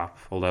this trap,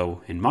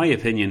 although, in my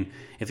opinion,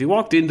 if he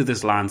walked into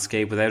this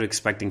landscape without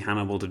expecting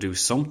Hannibal to do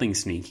something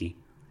sneaky,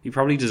 he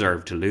probably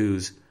deserved to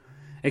lose.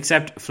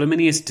 Except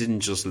Flaminius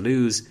didn't just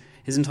lose,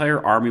 his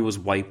entire army was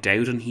wiped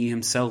out and he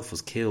himself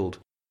was killed.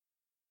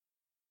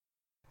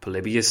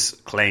 Polybius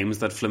claims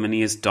that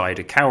Flaminius died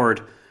a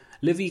coward.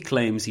 Livy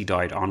claims he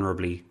died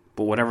honourably,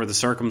 but whatever the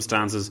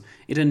circumstances,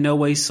 it in no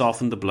way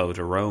softened the blow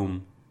to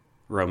Rome.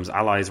 Rome's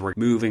allies were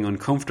moving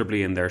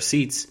uncomfortably in their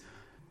seats.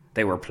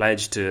 They were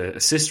pledged to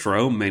assist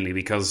Rome mainly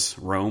because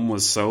Rome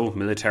was so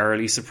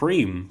militarily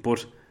supreme,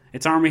 but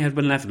its army had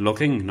been left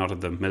looking not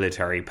at the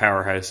military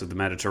powerhouse of the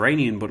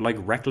Mediterranean, but like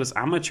reckless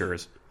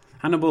amateurs.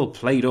 Hannibal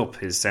played up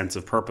his sense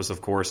of purpose,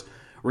 of course,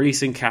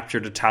 releasing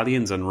captured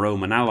Italians and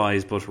Roman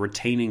allies, but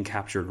retaining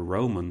captured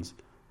Romans.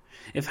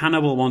 If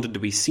Hannibal wanted to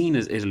be seen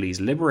as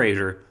Italy's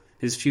liberator,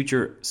 his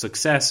future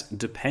success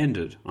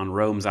depended on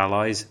Rome's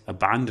allies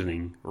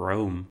abandoning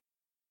Rome.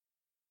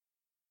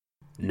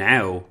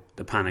 Now,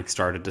 the panic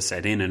started to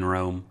set in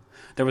Rome.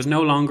 There was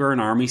no longer an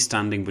army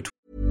standing between.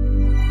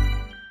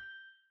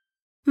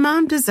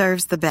 Mom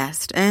deserves the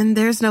best, and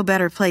there's no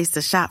better place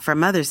to shop for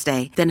Mother's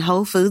Day than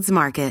Whole Foods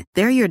Market.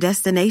 They're your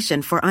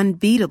destination for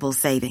unbeatable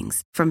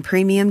savings, from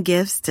premium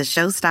gifts to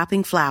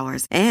show-stopping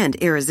flowers and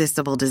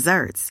irresistible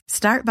desserts.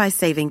 Start by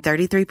saving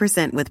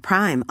 33% with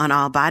Prime on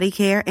all body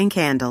care and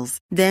candles.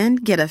 Then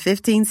get a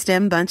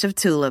 15-stem bunch of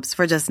tulips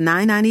for just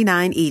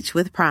 $9.99 each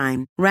with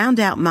Prime. Round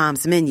out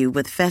Mom's menu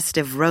with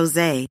festive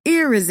rosé,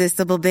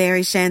 irresistible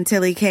berry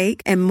chantilly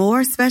cake, and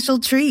more special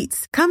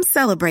treats. Come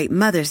celebrate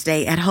Mother's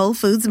Day at Whole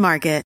Foods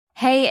Market.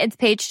 Hey, it's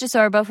Paige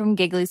DeSorbo from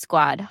Giggly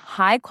Squad.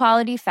 High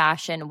quality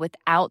fashion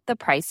without the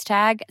price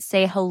tag.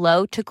 Say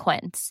hello to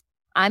Quince.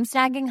 I'm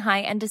snagging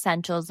high-end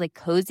essentials like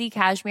cozy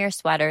cashmere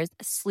sweaters,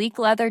 sleek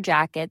leather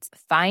jackets,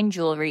 fine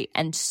jewelry,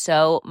 and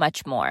so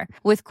much more.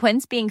 With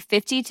Quince being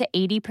 50 to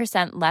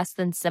 80% less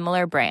than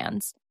similar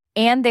brands.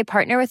 And they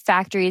partner with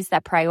factories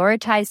that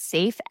prioritize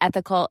safe,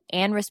 ethical,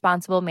 and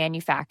responsible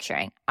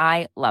manufacturing.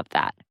 I love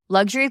that.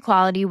 Luxury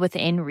quality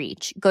within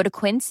reach. Go to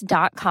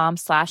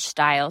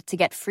quince.com/style to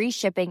get free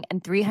shipping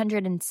and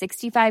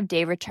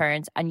 365-day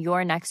returns on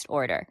your next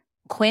order.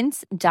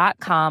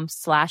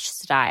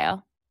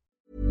 Quince.com/style.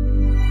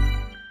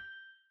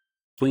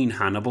 Between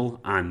Hannibal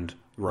and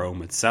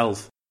Rome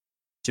itself.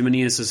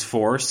 Geminius'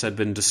 force had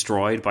been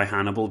destroyed by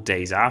Hannibal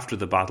days after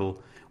the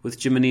battle,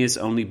 with Geminius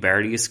only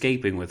barely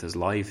escaping with his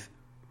life.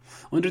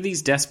 Under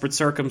these desperate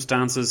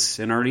circumstances,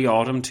 in early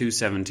autumn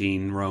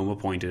 217, Rome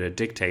appointed a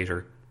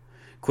dictator,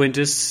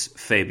 Quintus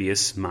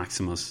Fabius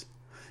Maximus.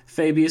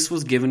 Fabius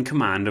was given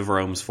command of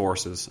Rome's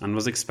forces and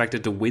was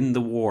expected to win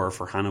the war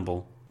for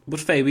Hannibal.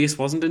 But Fabius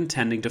wasn't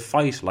intending to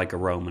fight like a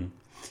Roman.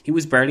 he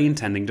was barely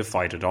intending to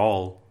fight at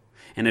all.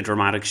 In a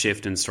dramatic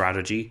shift in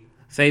strategy,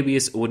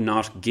 Fabius would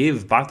not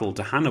give battle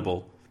to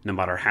Hannibal, no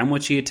matter how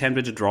much he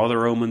attempted to draw the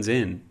Romans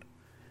in.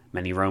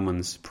 Many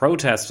Romans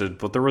protested,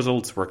 but the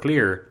results were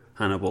clear.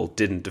 Hannibal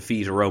didn't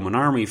defeat a Roman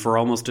army for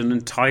almost an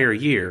entire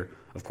year.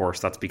 Of course,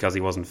 that's because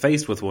he wasn't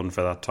faced with one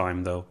for that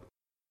time, though.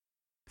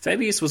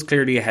 Fabius was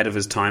clearly ahead of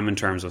his time in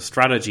terms of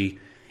strategy.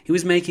 He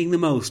was making the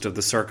most of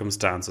the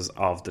circumstances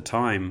of the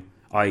time,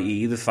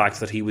 i.e. the fact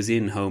that he was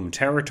in home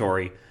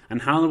territory,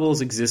 and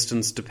Hannibal's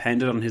existence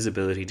depended on his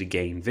ability to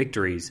gain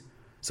victories.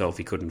 So if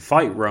he couldn't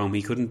fight Rome,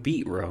 he couldn't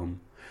beat Rome.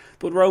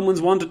 But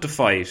Romans wanted to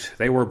fight,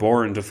 they were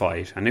born to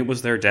fight, and it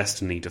was their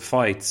destiny to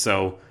fight,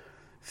 so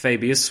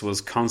Fabius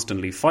was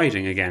constantly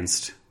fighting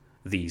against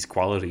these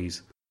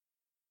qualities.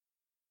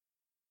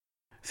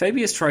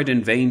 Fabius tried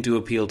in vain to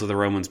appeal to the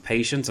Romans'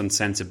 patience and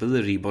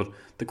sensibility, but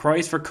the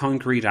cries for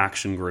concrete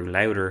action grew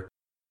louder.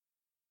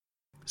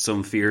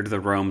 Some feared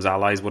that Rome's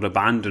allies would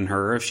abandon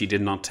her if she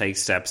did not take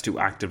steps to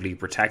actively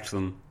protect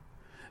them.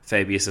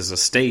 Fabius's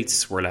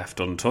estates were left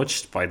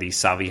untouched by the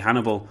savvy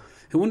Hannibal,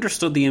 who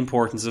understood the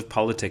importance of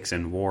politics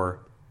in war.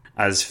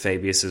 As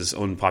Fabius's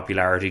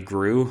unpopularity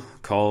grew,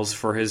 calls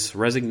for his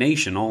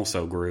resignation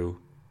also grew.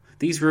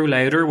 These grew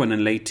louder when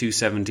in late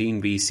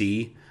 217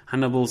 BC,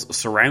 Hannibal's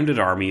surrounded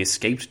army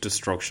escaped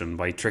destruction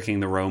by tricking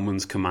the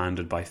Romans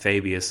commanded by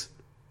Fabius.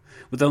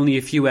 With only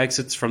a few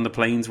exits from the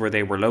plains where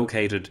they were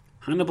located,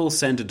 Hannibal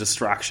sent a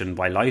distraction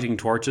by lighting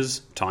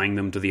torches, tying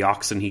them to the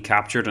oxen he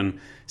captured and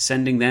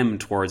sending them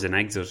towards an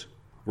exit.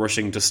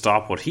 Rushing to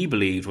stop what he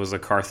believed was a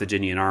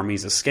Carthaginian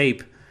army's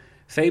escape,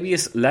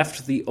 Fabius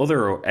left the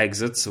other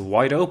exits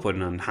wide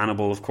open, and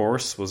Hannibal, of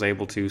course, was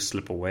able to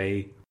slip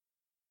away.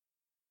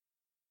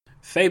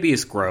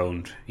 Fabius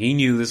groaned. He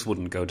knew this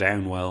wouldn't go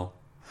down well.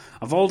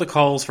 Of all the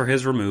calls for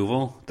his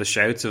removal, the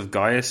shouts of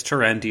Gaius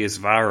Terentius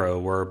Varro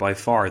were by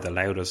far the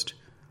loudest.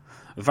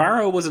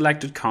 Varro was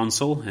elected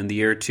consul in the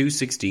year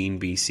 216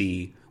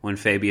 BC, when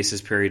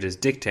Fabius's period as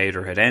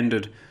dictator had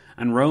ended,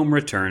 and Rome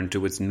returned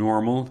to its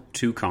normal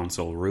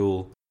two-consul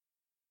rule.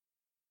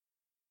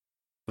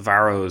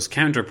 Varro's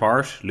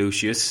counterpart,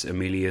 Lucius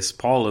Aemilius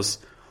Paulus,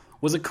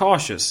 was a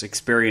cautious,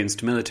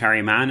 experienced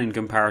military man in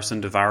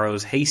comparison to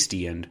Varro's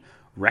hasty and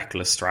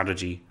reckless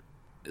strategy.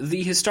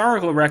 The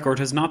historical record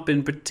has not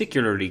been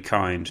particularly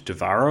kind to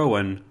Varro,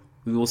 and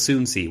we will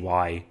soon see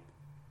why.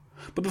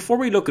 But before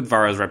we look at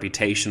Varro's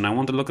reputation, I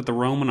want to look at the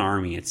Roman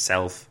army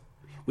itself.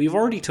 We've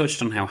already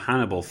touched on how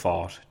Hannibal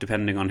fought,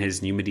 depending on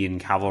his Numidian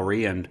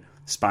cavalry and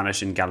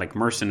Spanish and Gallic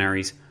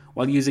mercenaries,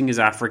 while using his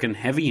African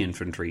heavy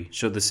infantry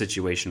should the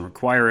situation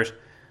require it,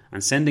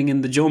 and sending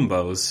in the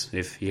jumbos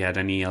if he had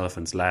any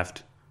elephants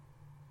left.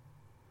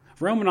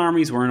 Roman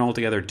armies were an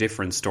altogether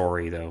different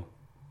story, though.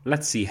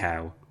 Let's see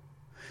how.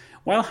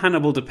 While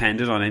Hannibal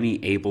depended on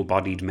any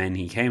able-bodied men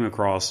he came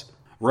across,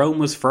 Rome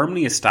was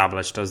firmly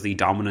established as the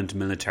dominant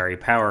military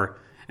power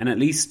in at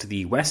least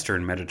the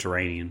western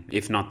Mediterranean,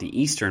 if not the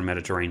eastern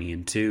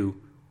Mediterranean too.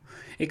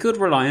 It could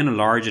rely on a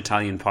large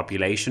Italian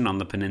population on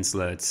the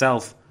peninsula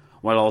itself,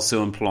 while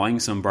also employing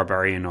some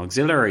barbarian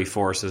auxiliary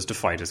forces to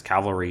fight as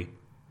cavalry.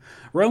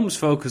 Rome's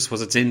focus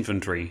was its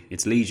infantry,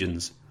 its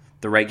legions.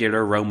 The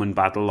regular Roman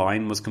battle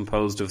line was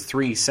composed of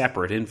 3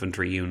 separate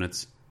infantry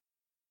units.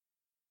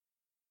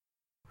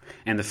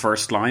 In the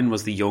first line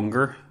was the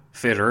younger,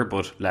 fitter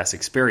but less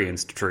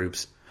experienced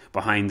troops.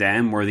 Behind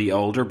them were the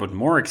older but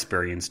more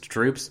experienced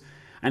troops,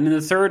 and in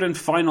the third and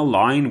final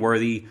line were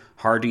the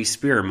hardy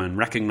spearmen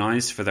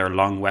recognised for their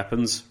long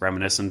weapons,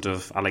 reminiscent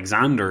of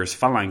Alexander's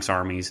phalanx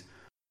armies.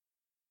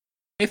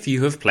 If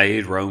you have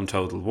played Rome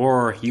Total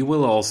War, you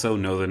will also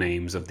know the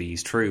names of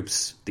these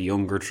troops. The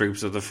younger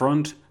troops of the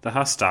front, the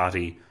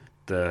Hastati,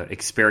 the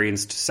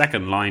experienced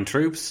second line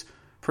troops,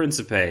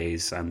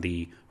 Principes, and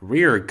the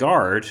rear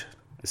guard,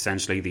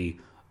 essentially the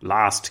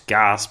last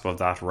gasp of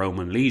that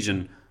Roman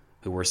legion,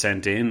 who were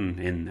sent in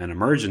an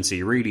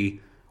emergency really,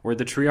 were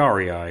the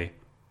Triarii.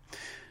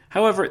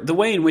 However, the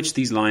way in which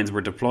these lines were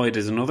deployed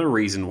is another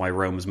reason why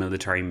Rome's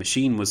military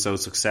machine was so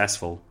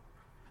successful.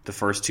 The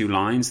first 2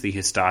 lines, the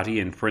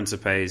Hastati and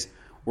Principes,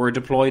 were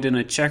deployed in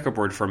a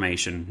checkerboard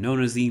formation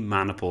known as the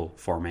Maniple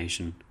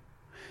formation.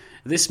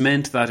 This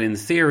meant that in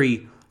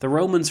theory, the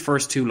Romans'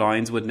 first 2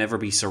 lines would never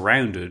be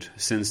surrounded,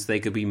 since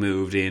they could be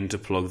moved in to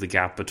plug the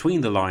gap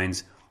between the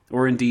lines,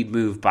 or indeed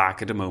move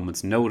back at a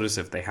moment's notice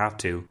if they had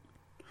to.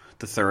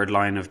 The third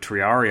line of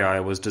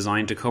Triarii was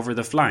designed to cover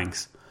the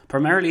flanks,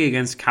 primarily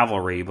against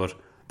cavalry, but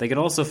they could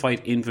also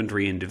fight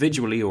infantry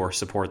individually or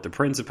support the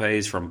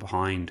Principes from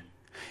behind.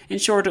 In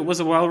short, it was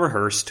a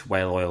well-rehearsed,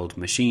 well-oiled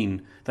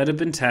machine that had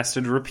been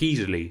tested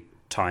repeatedly,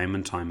 time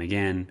and time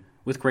again,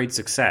 with great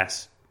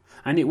success.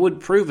 And it would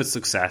prove its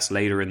success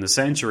later in the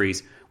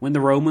centuries when the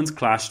Romans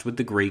clashed with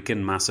the Greek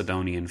and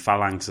Macedonian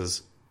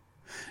phalanxes.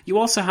 You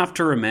also have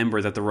to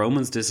remember that the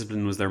Romans'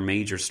 discipline was their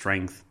major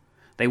strength.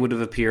 They would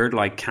have appeared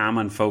like calm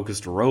and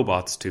focused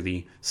robots to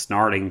the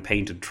snarling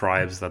painted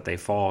tribes that they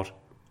fought.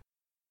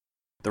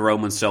 The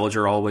Roman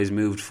soldier always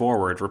moved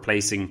forward,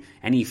 replacing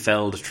any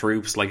felled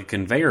troops like a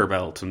conveyor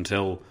belt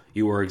until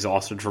you were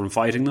exhausted from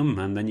fighting them,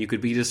 and then you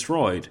could be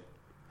destroyed.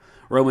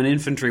 Roman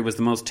infantry was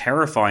the most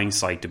terrifying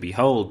sight to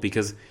behold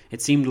because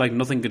it seemed like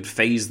nothing could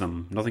faze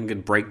them, nothing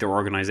could break their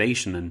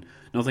organisation, and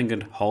nothing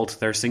could halt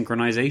their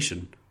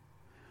synchronisation.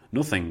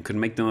 Nothing could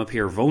make them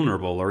appear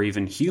vulnerable or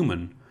even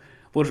human.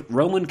 But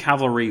Roman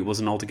cavalry was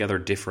an altogether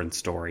different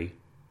story.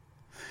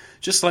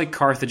 Just like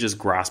Carthage's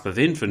grasp of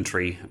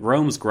infantry,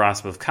 Rome's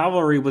grasp of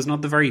cavalry was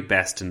not the very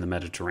best in the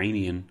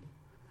Mediterranean.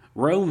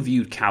 Rome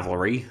viewed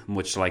cavalry,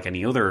 much like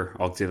any other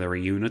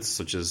auxiliary units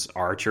such as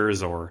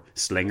archers or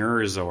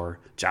slingers or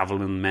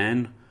javelin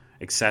men,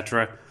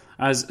 etc.,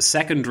 as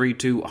secondary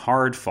to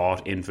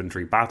hard-fought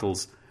infantry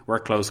battles where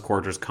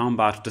close-quarters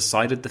combat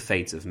decided the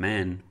fates of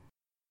men.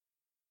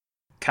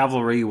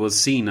 Cavalry was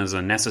seen as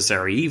a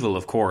necessary evil,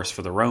 of course,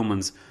 for the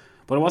Romans,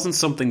 but it wasn't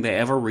something they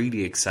ever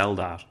really excelled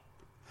at.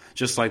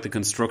 Just like the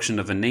construction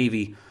of a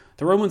navy,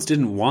 the Romans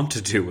didn't want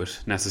to do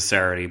it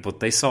necessarily, but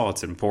they saw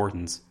its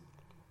importance.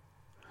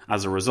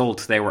 As a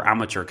result, they were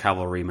amateur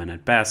cavalrymen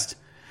at best.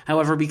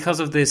 However, because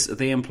of this,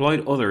 they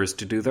employed others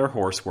to do their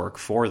horse work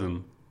for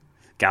them.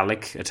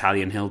 Gallic,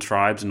 Italian hill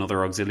tribes and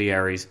other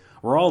auxiliaries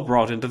were all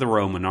brought into the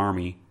Roman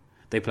army.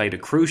 They played a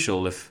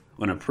crucial, if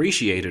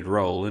unappreciated,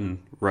 role in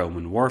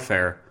Roman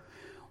warfare.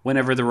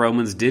 Whenever the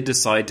Romans did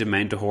decide to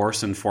mount a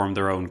horse and form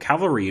their own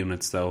cavalry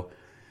units, though,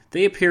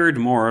 they appeared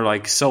more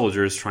like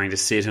soldiers trying to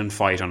sit and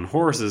fight on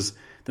horses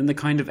than the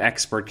kind of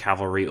expert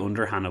cavalry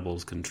under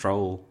Hannibal's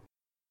control.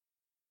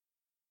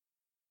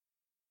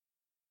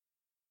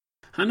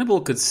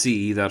 Hannibal could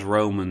see that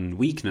Roman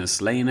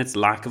weakness lay in its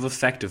lack of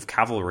effective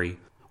cavalry,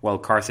 while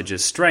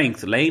Carthage's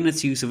strength lay in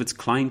its use of its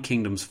client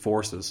kingdom's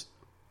forces.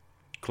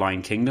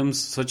 Client kingdoms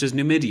such as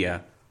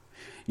Numidia.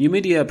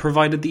 Numidia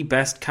provided the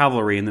best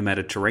cavalry in the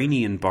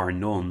Mediterranean, bar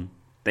none.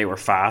 They were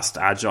fast,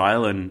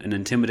 agile, and an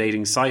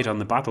intimidating sight on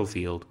the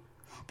battlefield.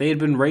 They had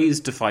been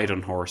raised to fight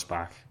on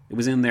horseback. It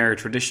was in their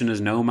tradition as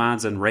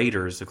nomads and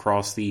raiders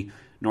across the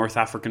North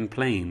African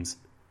plains.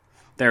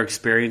 Their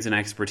experience and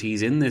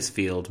expertise in this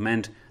field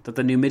meant that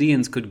the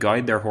Numidians could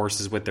guide their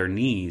horses with their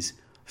knees,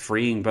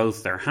 freeing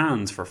both their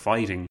hands for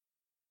fighting.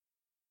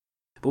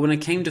 But when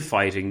it came to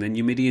fighting, the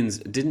Numidians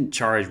didn't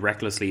charge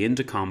recklessly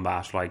into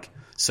combat like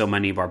so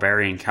many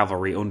barbarian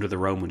cavalry under the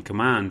Roman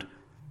command.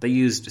 They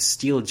used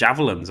steel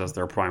javelins as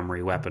their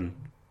primary weapon.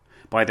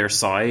 By their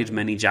side,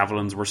 many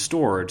javelins were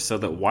stored so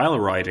that while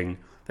riding,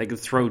 they could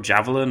throw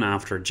javelin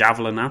after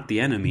javelin at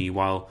the enemy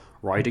while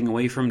riding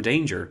away from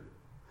danger.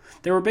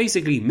 They were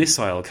basically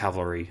missile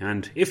cavalry,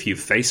 and if you've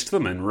faced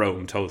them in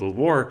Rome Total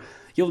War,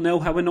 you'll know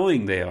how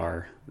annoying they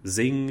are.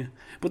 Zing.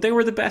 But they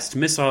were the best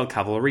missile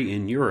cavalry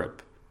in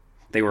Europe.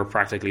 They were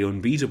practically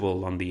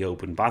unbeatable on the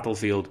open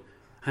battlefield,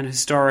 and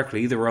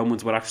historically the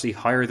Romans would actually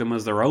hire them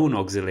as their own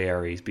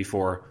auxiliaries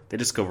before they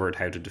discovered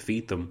how to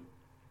defeat them.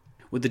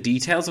 With the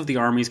details of the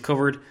armies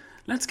covered,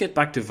 let's get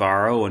back to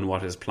Varro and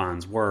what his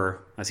plans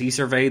were, as he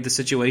surveyed the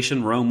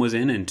situation Rome was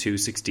in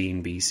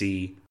 216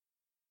 BC.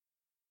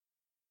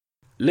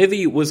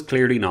 Livy was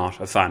clearly not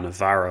a fan of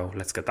Varro,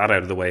 let's get that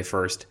out of the way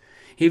first.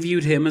 He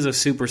viewed him as a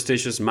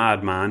superstitious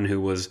madman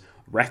who was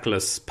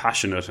reckless,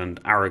 passionate and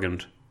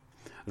arrogant.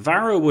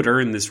 Varro would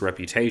earn this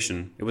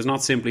reputation. It was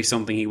not simply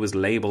something he was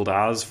labelled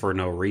as for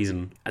no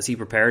reason. As he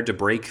prepared to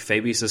break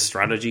Fabius'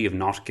 strategy of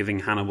not giving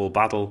Hannibal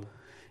battle,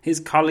 his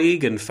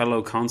colleague and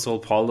fellow consul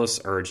Paulus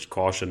urged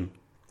caution.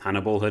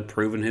 Hannibal had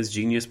proven his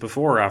genius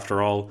before,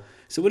 after all,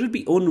 so would it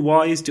be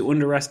unwise to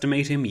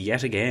underestimate him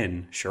yet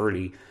again,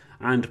 surely,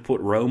 and put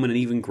Rome in an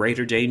even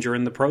greater danger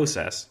in the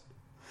process?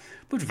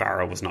 But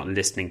Varro was not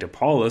listening to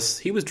Paulus.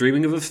 He was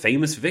dreaming of a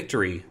famous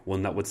victory,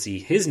 one that would see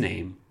his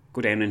name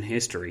go down in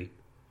history.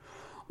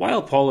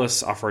 While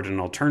Paulus offered an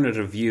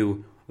alternative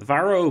view,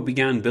 Varro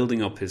began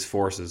building up his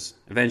forces,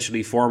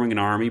 eventually forming an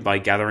army by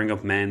gathering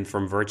up men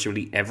from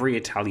virtually every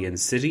Italian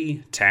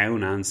city,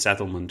 town and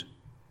settlement.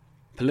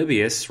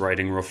 Polybius,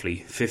 writing roughly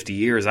 50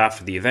 years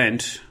after the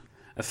event,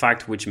 a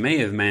fact which may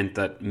have meant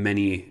that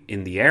many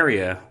in the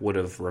area would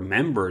have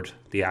remembered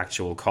the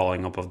actual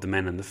calling up of the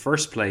men in the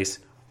first place,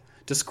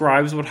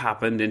 describes what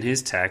happened in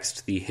his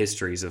text, The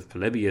Histories of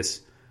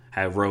Polybius,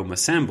 how Rome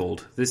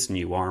assembled this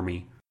new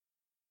army.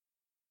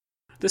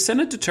 The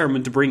Senate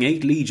determined to bring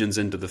 8 legions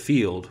into the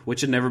field,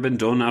 which had never been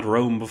done at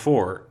Rome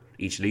before,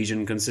 each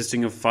legion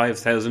consisting of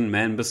 5,000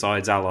 men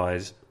besides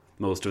allies.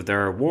 Most of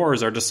their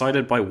wars are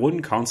decided by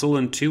one consul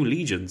and 2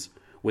 legions,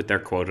 with their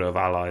quota of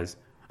allies,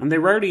 and they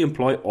rarely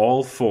employ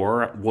all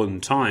 4 at one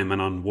time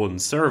and on one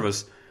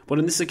service, but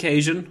on this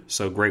occasion,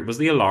 so great was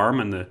the alarm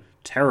and the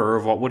terror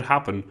of what would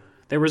happen,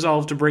 they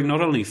resolved to bring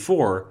not only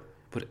 4,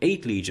 but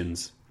 8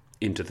 legions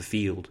into the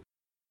field.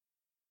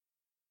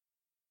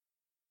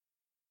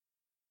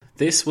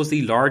 This was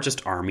the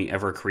largest army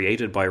ever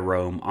created by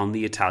Rome on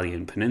the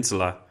Italian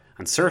peninsula,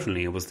 and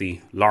certainly it was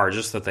the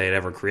largest that they had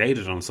ever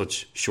created on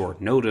such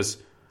short notice,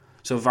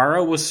 so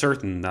Varro was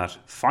certain that,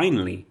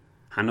 finally,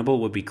 Hannibal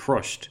would be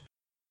crushed.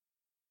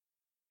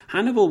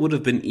 Hannibal would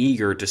have been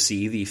eager to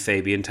see the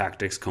Fabian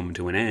tactics come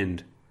to an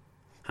end.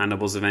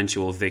 Hannibal's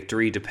eventual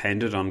victory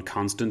depended on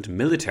constant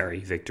military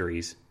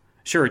victories.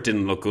 Sure, it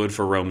didn't look good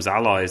for Rome's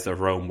allies that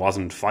Rome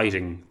wasn't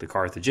fighting the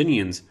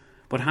Carthaginians,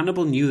 but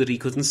Hannibal knew that he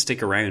couldn't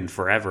stick around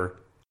forever.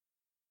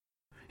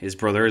 His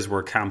brothers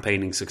were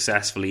campaigning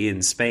successfully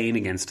in Spain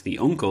against the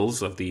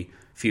uncles of the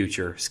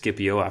future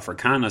Scipio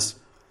Africanus,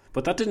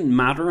 but that didn't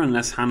matter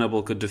unless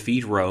Hannibal could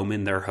defeat Rome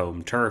in their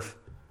home turf.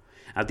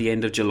 At the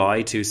end of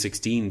July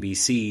 216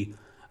 BC,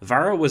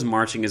 Varro was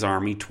marching his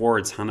army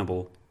towards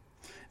Hannibal.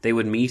 They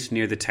would meet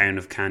near the town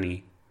of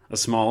Cannae, a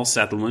small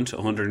settlement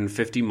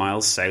 150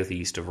 miles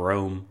southeast of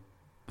Rome.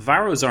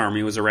 Varro's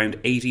army was around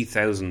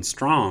 80,000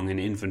 strong in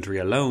infantry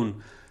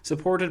alone,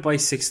 supported by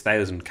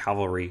 6,000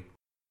 cavalry.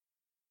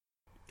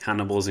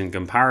 Hannibal's in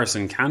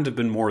comparison can't have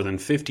been more than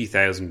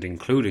 50,000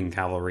 including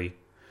cavalry.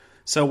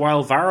 So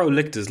while Varro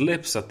licked his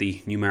lips at the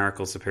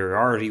numerical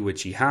superiority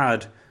which he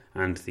had,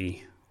 and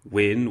the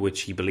win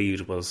which he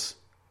believed was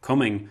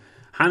coming,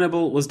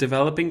 Hannibal was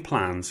developing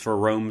plans for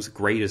Rome's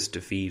greatest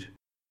defeat.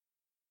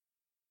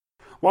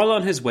 While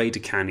on his way to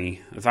Cannae,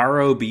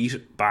 Varro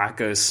beat back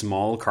a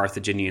small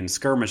Carthaginian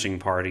skirmishing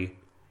party,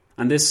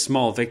 and this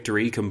small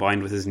victory,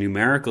 combined with his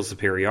numerical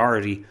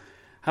superiority,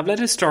 have led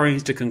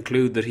historians to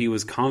conclude that he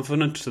was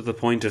confident to the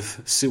point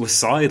of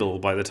suicidal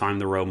by the time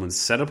the Romans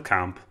set up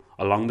camp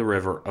along the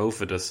river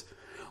Aufidus,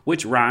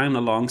 which ran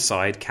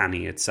alongside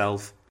Cannae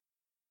itself.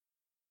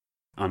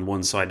 On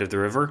one side of the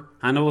river,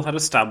 Hannibal had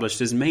established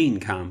his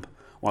main camp,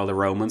 while the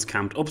Romans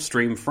camped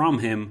upstream from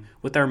him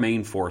with their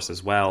main force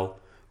as well,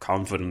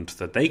 confident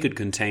that they could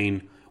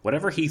contain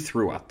whatever he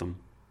threw at them.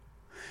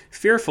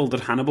 Fearful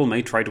that Hannibal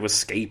may try to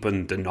escape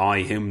and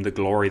deny him the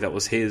glory that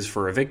was his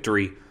for a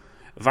victory,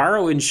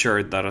 Varro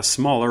ensured that a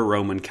smaller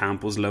Roman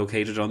camp was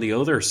located on the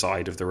other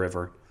side of the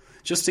river,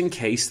 just in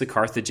case the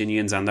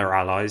Carthaginians and their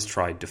allies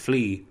tried to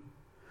flee.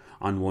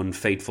 On one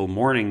fateful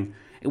morning,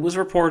 it was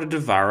reported to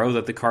Varro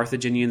that the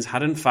Carthaginians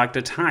had in fact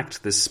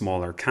attacked this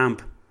smaller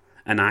camp,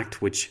 an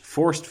act which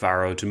forced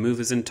Varro to move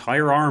his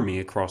entire army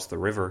across the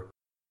river.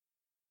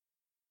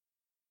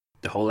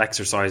 The whole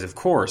exercise, of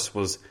course,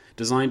 was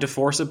designed to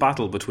force a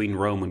battle between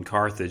Rome and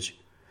Carthage.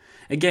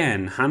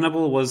 Again,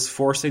 Hannibal was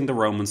forcing the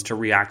Romans to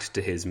react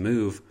to his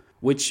move,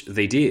 which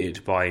they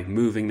did by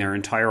moving their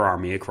entire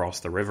army across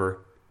the river.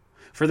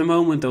 For the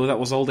moment, though, that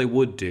was all they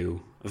would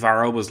do.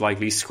 Varro was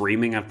likely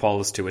screaming at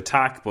Paulus to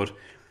attack, but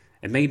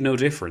it made no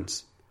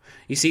difference.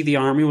 You see, the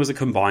army was a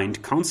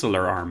combined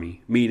consular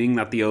army, meaning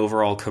that the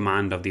overall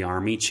command of the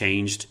army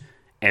changed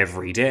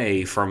every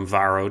day from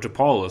Varro to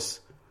Paulus.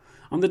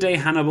 On the day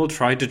Hannibal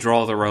tried to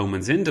draw the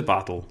Romans into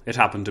battle, it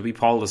happened to be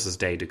Paulus's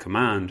day to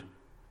command.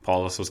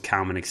 Paulus was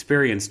calm and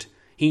experienced.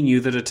 He knew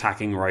that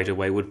attacking right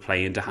away would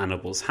play into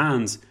Hannibal's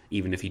hands,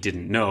 even if he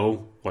didn't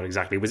know what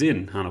exactly was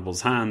in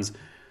Hannibal's hands,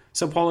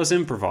 so Paulus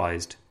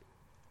improvised.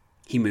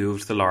 He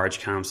moved the large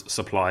camp's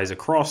supplies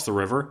across the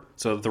river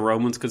so that the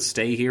Romans could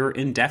stay here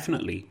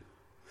indefinitely.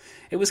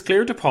 It was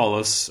clear to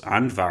Paulus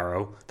and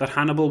Varro that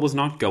Hannibal was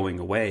not going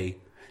away.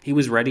 He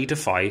was ready to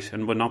fight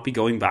and would not be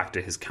going back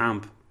to his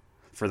camp.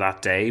 For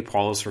that day,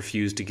 Paulus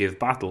refused to give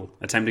battle,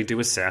 attempting to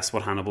assess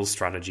what Hannibal's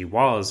strategy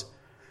was.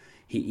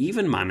 He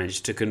even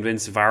managed to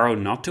convince Varro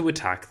not to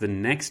attack the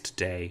next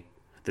day.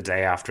 The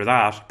day after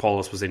that,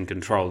 Paulus was in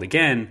control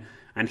again,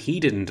 and he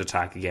didn't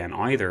attack again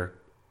either.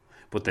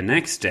 But the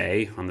next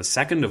day, on the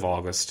 2nd of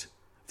August,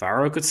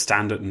 Varro could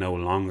stand it no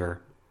longer.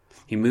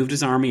 He moved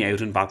his army out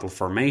in battle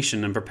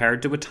formation and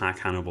prepared to attack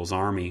Hannibal's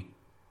army.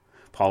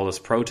 Paulus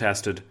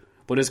protested,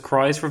 but his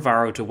cries for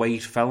Varro to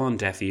wait fell on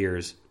deaf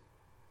ears.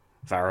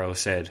 Varro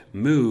said,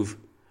 "Move,"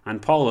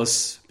 and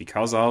Paulus,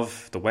 because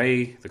of the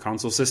way the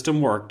consul system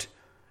worked,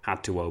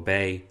 had to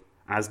obey,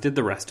 as did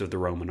the rest of the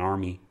Roman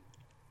army.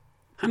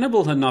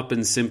 Hannibal had not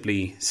been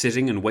simply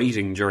sitting and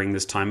waiting during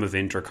this time of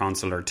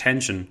interconsular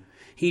tension.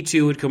 He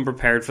too had come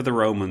prepared for the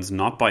Romans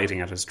not biting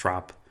at his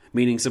trap,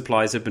 meaning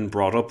supplies had been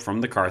brought up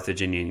from the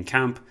Carthaginian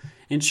camp,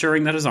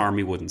 ensuring that his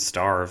army wouldn't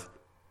starve.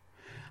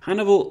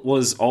 Hannibal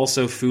was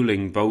also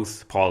fooling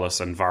both Paulus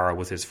and Varro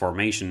with his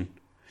formation.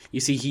 You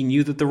see, he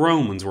knew that the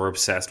Romans were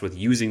obsessed with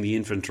using the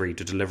infantry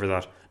to deliver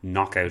that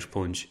knockout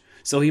punch,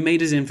 so he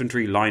made his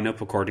infantry line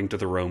up according to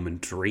the Roman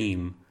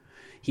dream.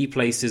 He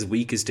placed his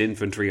weakest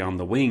infantry on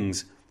the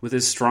wings, with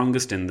his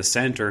strongest in the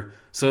centre,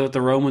 so that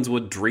the Romans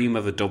would dream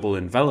of a double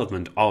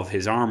envelopment of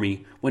his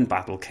army when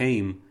battle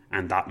came,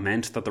 and that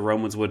meant that the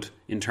Romans would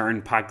in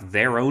turn pack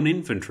their own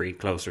infantry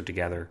closer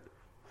together.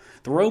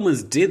 The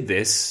Romans did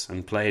this,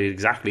 and played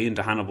exactly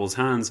into Hannibal's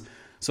hands,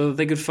 so that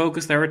they could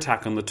focus their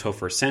attack on the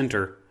tougher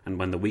centre, and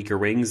when the weaker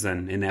wings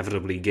then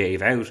inevitably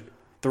gave out,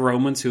 the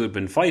Romans who had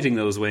been fighting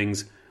those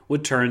wings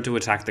would turn to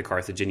attack the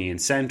Carthaginian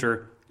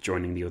centre,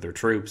 joining the other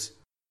troops.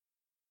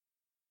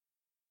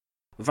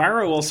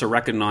 Varro also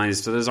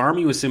recognised that his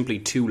army was simply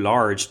too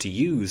large to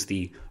use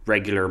the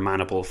regular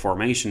maniple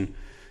formation,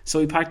 so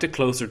he packed it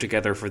closer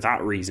together for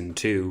that reason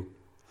too.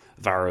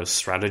 Varro's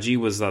strategy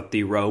was that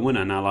the Roman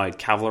and allied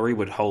cavalry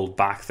would hold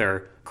back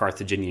their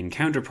Carthaginian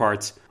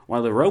counterparts,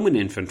 while the Roman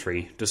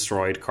infantry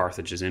destroyed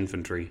Carthage's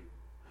infantry.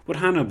 But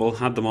Hannibal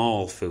had them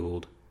all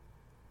fooled.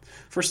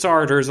 For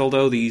starters,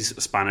 although these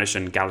Spanish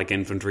and Gallic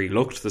infantry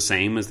looked the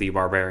same as the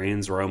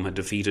barbarians Rome had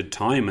defeated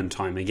time and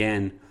time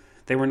again,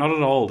 they were not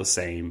at all the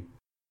same.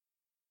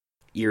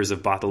 Years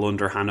of battle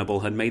under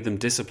Hannibal had made them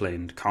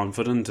disciplined,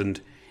 confident, and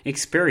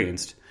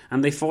experienced,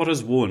 and they fought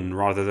as one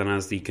rather than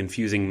as the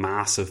confusing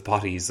mass of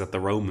bodies that the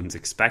Romans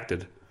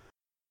expected.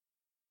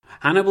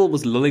 Hannibal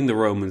was lulling the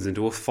Romans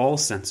into a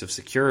false sense of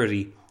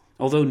security.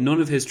 Although none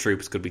of his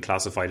troops could be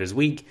classified as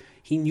weak,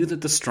 he knew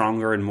that the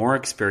stronger and more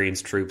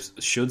experienced troops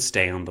should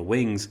stay on the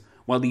wings,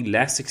 while the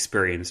less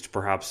experienced,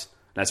 perhaps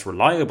less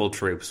reliable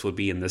troops would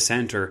be in the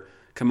centre,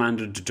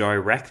 commanded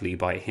directly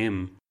by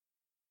him.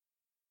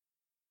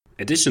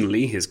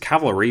 Additionally, his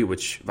cavalry,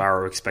 which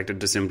Varro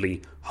expected to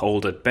simply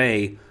hold at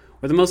bay,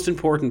 were the most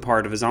important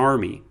part of his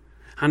army.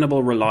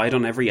 Hannibal relied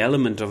on every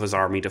element of his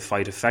army to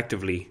fight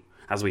effectively,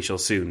 as we shall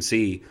soon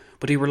see,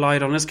 but he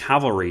relied on his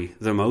cavalry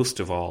the most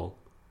of all.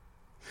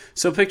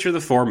 So picture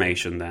the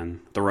formation then.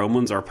 The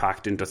Romans are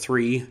packed into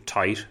 3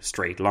 tight,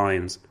 straight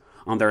lines.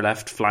 On their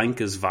left flank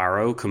is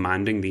Varro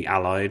commanding the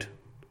allied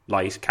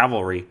light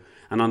cavalry,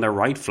 and on their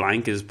right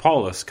flank is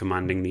Paulus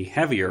commanding the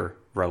heavier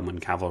Roman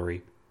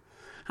cavalry.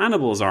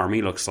 Hannibal's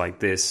army looks like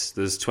this.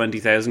 There's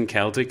 20,000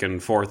 Celtic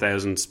and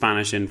 4,000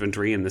 Spanish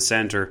infantry in the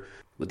centre,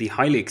 with the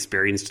highly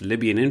experienced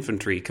Libyan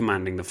infantry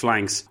commanding the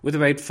flanks, with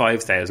about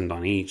 5,000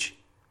 on each.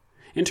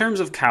 In terms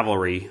of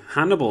cavalry,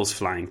 Hannibal's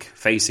flank,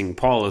 facing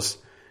Paulus,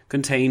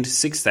 contained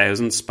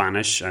 6,000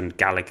 Spanish and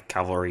Gallic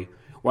cavalry,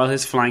 while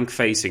his flank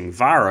facing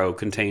Varro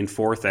contained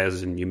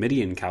 4,000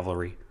 Numidian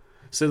cavalry.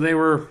 So they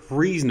were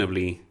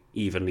reasonably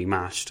evenly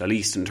matched, at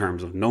least in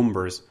terms of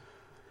numbers.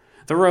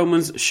 The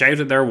Romans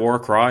shouted their war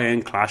cry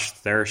and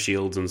clashed their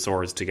shields and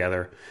swords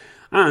together.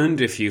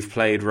 And if you've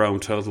played Rome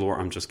Total War,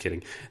 I'm just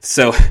kidding.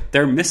 So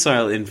their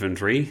missile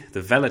infantry,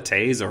 the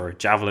velites or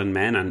javelin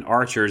men and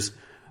archers,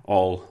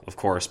 all of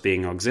course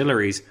being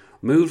auxiliaries,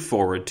 moved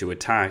forward to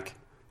attack.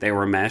 They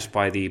were met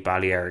by the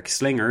Balearic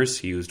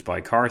slingers used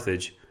by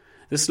Carthage.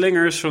 The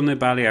slingers from the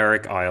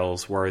Balearic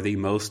Isles were the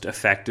most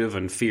effective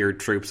and feared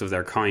troops of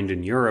their kind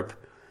in Europe.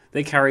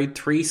 They carried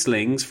 3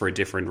 slings for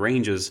different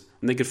ranges,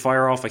 and they could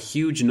fire off a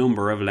huge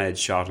number of lead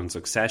shot in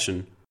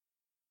succession.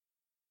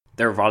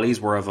 Their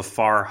volleys were of a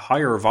far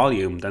higher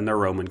volume than their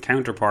Roman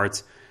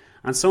counterparts,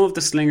 and some of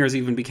the slingers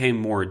even became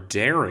more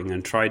daring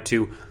and tried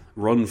to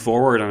run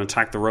forward and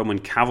attack the Roman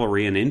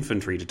cavalry and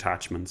infantry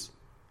detachments.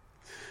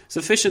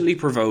 Sufficiently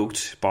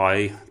provoked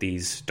by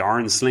these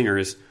darn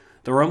slingers,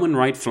 the Roman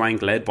right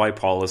flank led by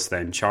Paulus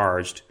then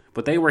charged,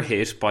 but they were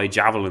hit by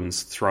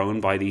javelins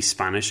thrown by the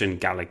Spanish and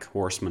Gallic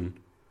horsemen.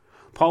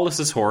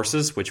 Paulus's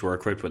horses, which were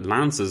equipped with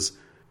lances,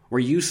 were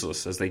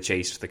useless as they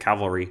chased the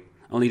cavalry,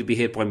 only to be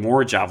hit by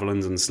more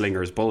javelins and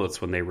slingers' bullets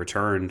when they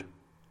returned.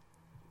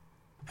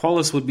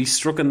 Paulus would be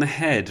struck in the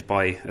head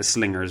by a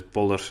slinger's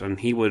bullet, and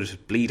he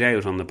would bleed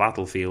out on the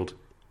battlefield.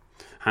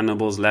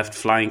 Hannibal's left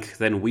flank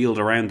then wheeled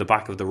around the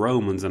back of the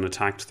Romans and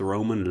attacked the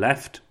Roman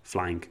left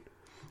flank,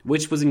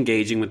 which was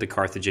engaging with the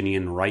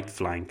Carthaginian right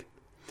flank.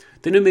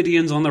 The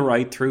Numidians on the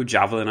right threw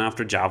javelin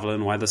after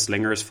javelin while the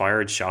slingers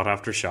fired shot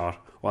after shot,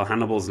 while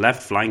Hannibal's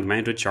left flank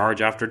mounted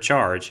charge after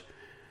charge.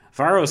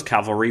 Varro's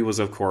cavalry was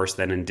of course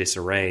then in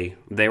disarray.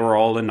 They were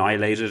all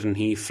annihilated and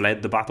he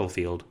fled the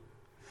battlefield.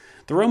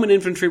 The Roman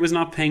infantry was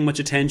not paying much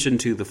attention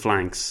to the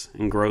flanks,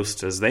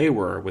 engrossed as they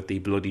were with the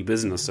bloody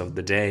business of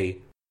the day.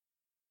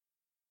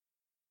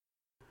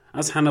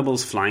 As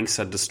Hannibal's flanks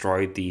had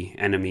destroyed the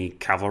enemy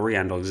cavalry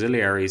and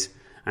auxiliaries,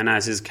 and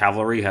as his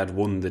cavalry had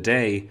won the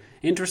day,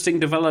 interesting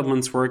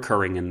developments were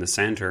occurring in the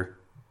centre.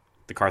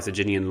 The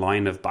Carthaginian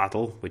line of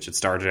battle, which had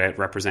started out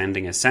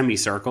representing a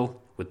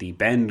semicircle, with the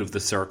bend of the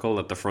circle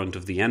at the front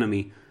of the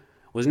enemy,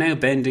 was now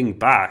bending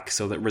back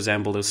so that it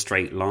resembled a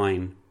straight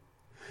line.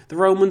 The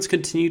Romans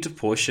continued to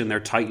push in their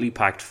tightly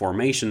packed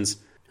formations,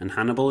 and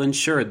Hannibal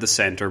ensured the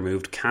centre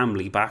moved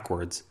calmly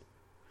backwards.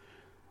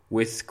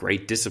 With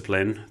great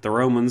discipline, the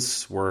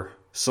Romans were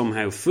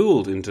somehow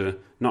fooled into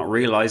not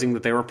realising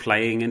that they were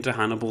playing into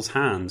Hannibal's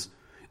hands.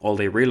 All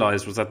they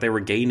realised was that they were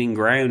gaining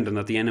ground and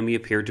that the enemy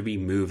appeared to be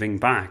moving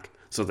back,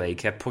 so they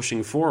kept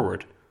pushing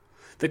forward.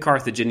 The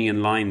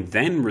Carthaginian line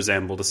then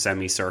resembled a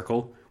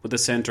semicircle, with the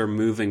centre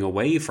moving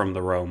away from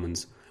the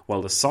Romans,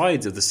 while the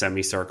sides of the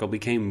semicircle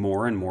became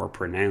more and more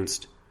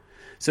pronounced.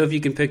 So if you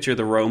can picture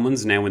the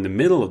Romans now in the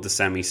middle of the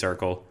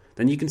semicircle,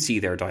 then you can see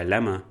their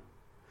dilemma.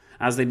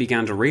 As they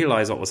began to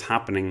realise what was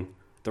happening,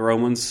 the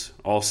Romans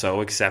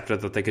also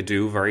accepted that they could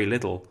do very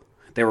little.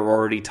 They were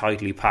already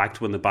tightly packed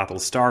when the battle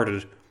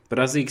started, but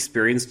as the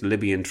experienced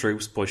Libyan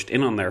troops pushed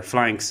in on their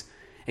flanks,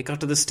 it got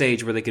to the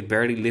stage where they could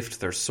barely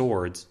lift their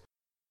swords.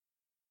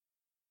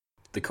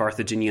 The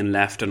Carthaginian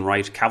left and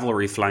right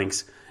cavalry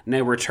flanks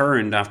now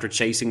returned after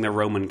chasing their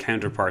Roman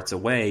counterparts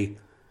away,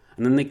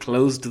 and then they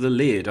closed the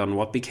lid on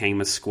what became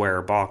a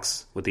square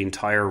box, with the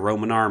entire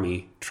Roman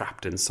army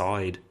trapped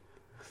inside.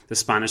 The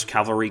Spanish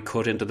cavalry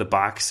cut into the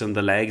backs and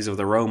the legs of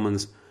the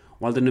Romans,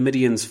 while the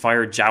Numidians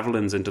fired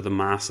javelins into the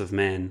mass of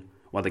men,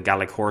 while the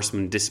Gallic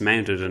horsemen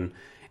dismounted and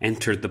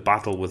entered the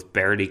battle with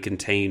barely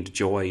contained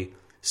joy,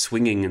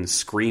 swinging and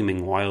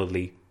screaming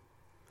wildly.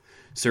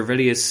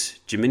 Servilius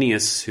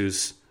Geminius,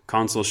 whose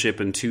consulship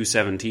in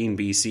 217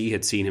 BC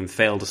had seen him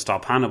fail to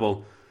stop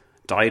Hannibal,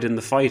 died in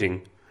the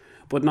fighting,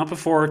 but not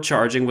before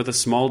charging with a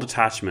small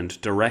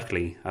detachment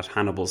directly at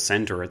Hannibal's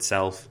centre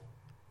itself.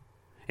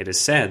 It is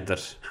said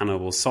that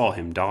Hannibal saw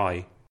him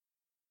die.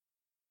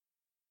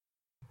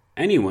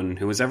 Anyone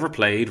who has ever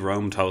played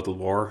Rome Total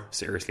War,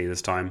 seriously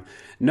this time,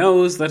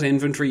 knows that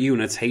infantry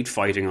units hate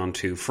fighting on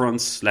two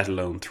fronts, let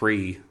alone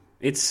three.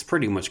 It's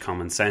pretty much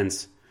common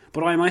sense.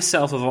 But I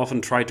myself have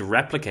often tried to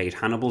replicate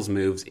Hannibal's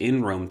moves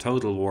in Rome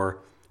Total War,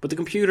 but the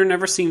computer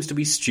never seems to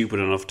be stupid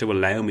enough to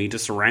allow me to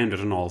surround it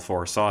on all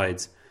four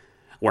sides.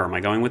 Where am I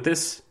going with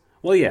this?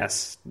 Well,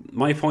 yes,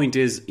 my point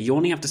is you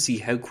only have to see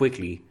how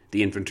quickly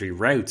the infantry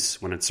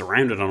routes when it's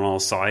surrounded on all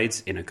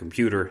sides in a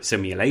computer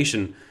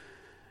simulation,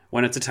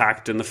 when it's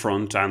attacked in the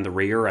front and the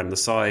rear and the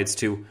sides,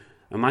 to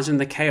imagine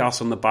the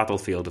chaos on the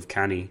battlefield of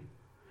Cannae.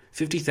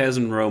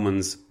 50,000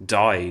 Romans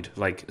died,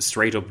 like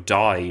straight up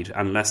died,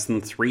 and less than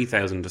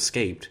 3,000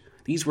 escaped.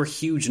 These were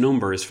huge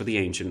numbers for the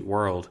ancient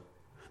world.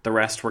 The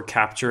rest were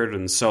captured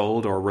and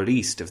sold or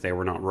released if they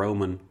were not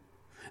Roman.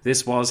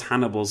 This was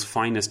Hannibal's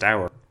finest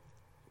hour.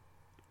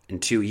 In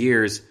 2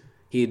 years,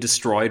 he had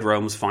destroyed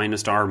Rome's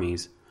finest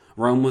armies.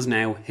 Rome was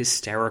now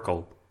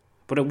hysterical,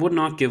 but it would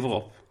not give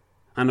up.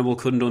 Hannibal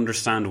couldn't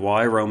understand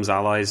why Rome's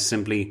allies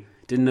simply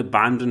didn't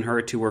abandon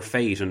her to her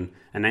fate and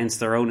announce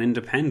their own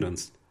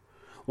independence.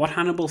 What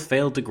Hannibal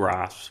failed to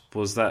grasp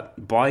was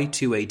that by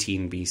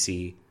 218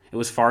 BC, it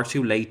was far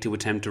too late to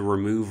attempt to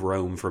remove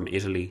Rome from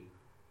Italy.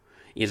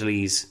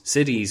 Italy's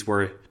cities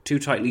were too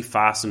tightly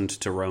fastened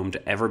to Rome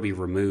to ever be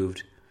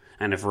removed,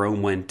 and if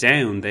Rome went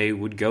down, they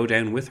would go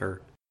down with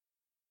her.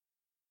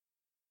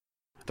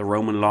 The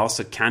Roman loss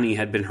at Cannae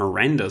had been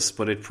horrendous,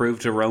 but it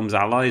proved to Rome's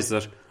allies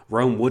that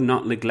Rome would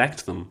not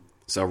neglect them,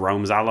 so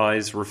Rome's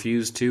allies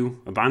refused to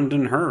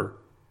abandon her.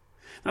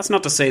 That's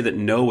not to say that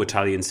no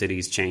Italian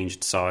cities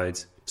changed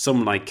sides.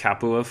 Some, like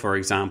Capua, for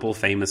example,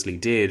 famously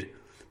did,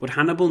 but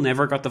Hannibal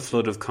never got the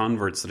flood of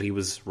converts that he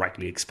was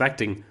rightly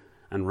expecting,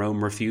 and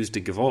Rome refused to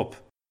give up.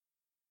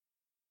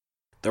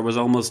 There was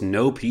almost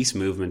no peace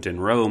movement in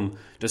Rome,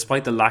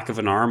 despite the lack of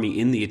an army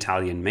in the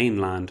Italian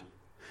mainland.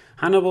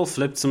 Hannibal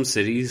flipped some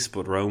cities,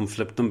 but Rome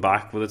flipped them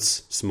back with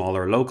its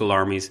smaller local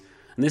armies,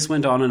 and this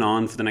went on and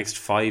on for the next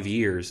 5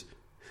 years.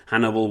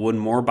 Hannibal won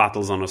more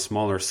battles on a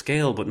smaller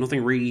scale, but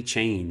nothing really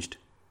changed.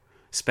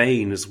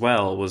 Spain, as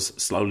well, was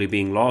slowly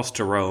being lost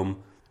to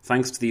Rome,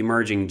 thanks to the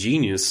emerging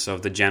genius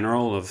of the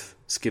general of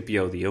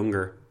Scipio the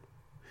Younger.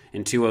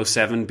 In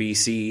 207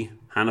 BC,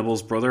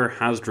 Hannibal's brother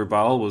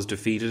Hasdrubal was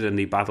defeated in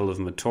the Battle of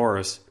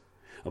Metaurus.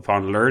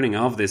 Upon learning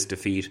of this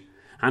defeat,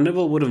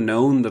 Hannibal would have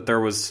known that there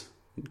was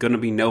going to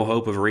be no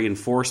hope of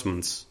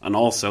reinforcements, and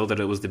also that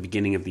it was the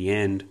beginning of the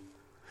end.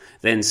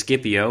 Then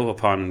Scipio,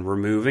 upon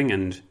removing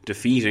and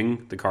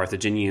defeating the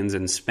Carthaginians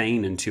in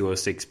Spain in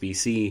 206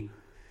 BC,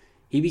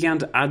 he began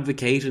to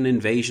advocate an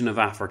invasion of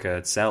Africa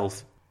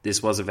itself.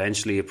 This was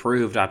eventually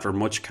approved after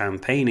much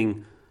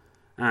campaigning,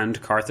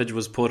 and Carthage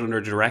was put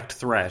under direct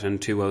threat in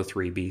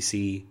 203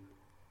 BC.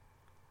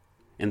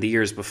 In the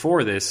years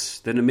before this,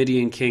 the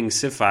Numidian king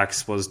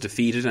Syphax was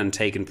defeated and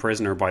taken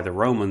prisoner by the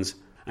Romans,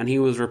 and he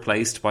was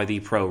replaced by the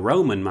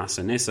pro-Roman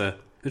Massinissa,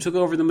 who took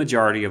over the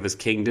majority of his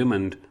kingdom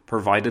and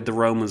provided the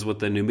Romans with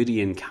the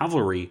Numidian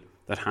cavalry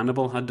that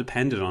Hannibal had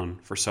depended on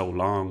for so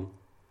long.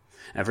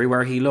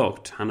 Everywhere he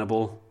looked,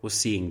 Hannibal was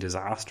seeing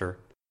disaster.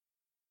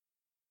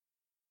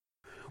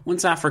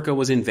 Once Africa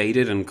was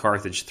invaded and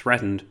Carthage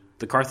threatened,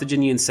 the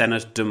Carthaginian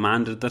Senate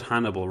demanded that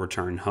Hannibal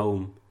return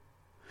home.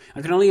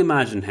 I can only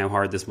imagine how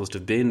hard this must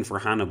have been for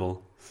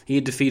Hannibal. He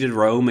had defeated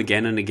Rome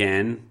again and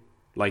again.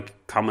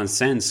 Like, common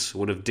sense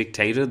would have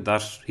dictated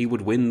that he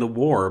would win the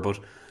war, but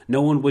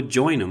no one would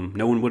join him.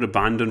 No one would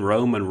abandon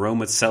Rome, and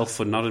Rome itself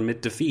would not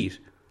admit defeat.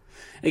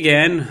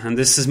 Again, and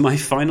this is my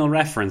final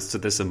reference to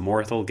this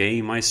immortal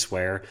game, I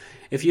swear,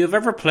 if you have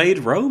ever played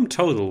Rome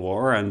Total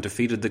War and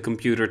defeated the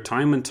computer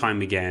time and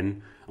time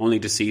again, only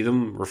to see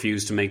them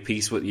refuse to make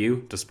peace with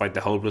you, despite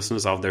the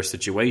hopelessness of their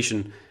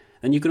situation,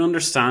 then you can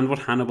understand what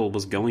Hannibal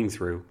was going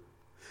through.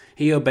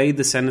 He obeyed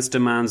the Senate's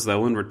demands,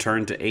 though, and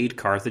returned to aid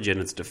Carthage in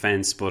its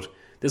defence, but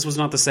this was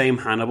not the same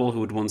Hannibal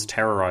who had once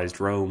terrorised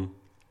Rome.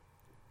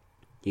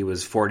 He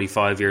was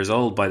 45 years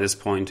old by this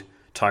point,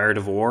 tired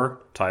of war,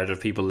 tired of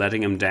people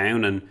letting him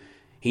down, and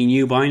he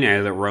knew by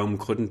now that Rome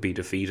couldn't be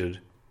defeated.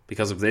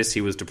 Because of this,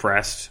 he was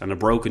depressed and a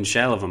broken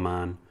shell of a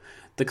man.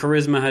 The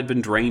charisma had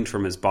been drained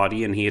from his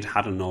body, and he had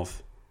had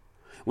enough.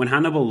 When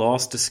Hannibal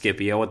lost to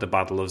Scipio at the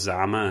Battle of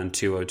Zama in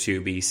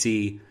 202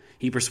 BC,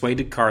 he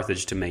persuaded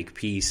Carthage to make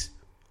peace.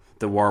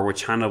 The war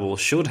which Hannibal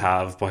should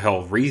have, by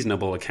all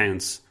reasonable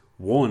accounts,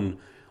 won,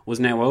 was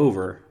now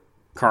over.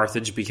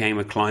 Carthage became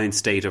a client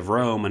state of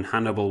Rome, and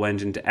Hannibal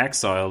went into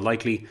exile,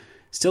 likely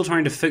still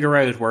trying to figure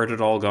out where it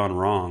had all gone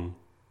wrong.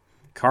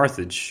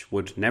 Carthage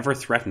would never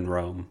threaten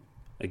Rome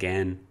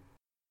again.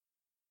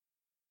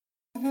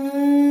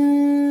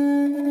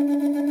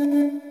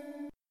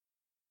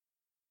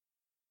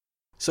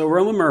 So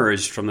Rome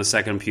emerged from the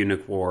Second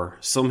Punic War,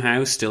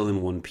 somehow still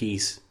in one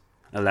piece.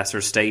 A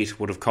lesser state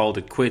would have called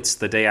it quits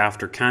the day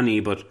after Cannae,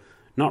 but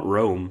not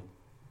Rome.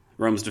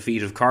 Rome's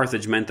defeat of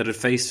Carthage meant that it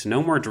faced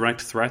no more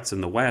direct threats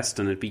in the west,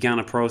 and it began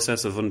a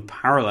process of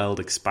unparalleled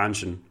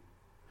expansion.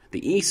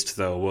 The east,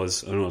 though,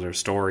 was another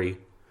story.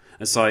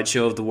 A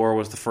sideshow of the war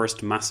was the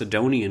First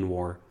Macedonian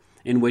War,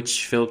 in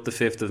which Philip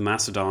V of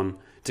Macedon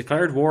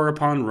declared war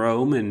upon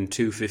Rome in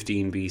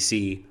 215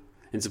 BC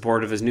in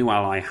support of his new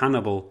ally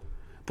Hannibal,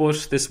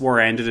 but this war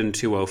ended in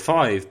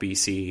 205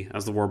 BC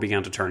as the war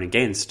began to turn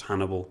against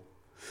Hannibal.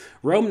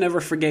 Rome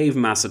never forgave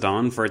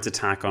Macedon for its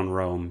attack on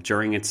Rome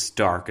during its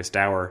darkest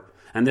hour,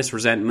 and this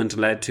resentment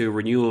led to a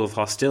renewal of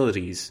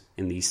hostilities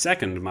in the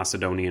Second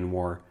Macedonian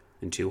War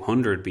in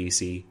 200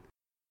 BC.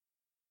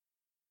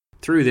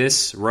 Through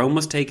this, Rome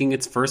was taking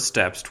its first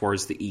steps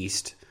towards the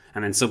east,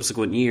 and in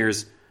subsequent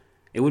years,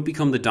 it would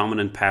become the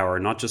dominant power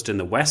not just in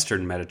the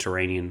Western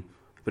Mediterranean,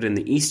 but in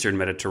the Eastern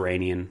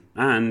Mediterranean,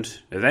 and,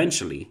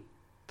 eventually,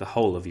 the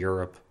whole of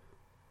Europe.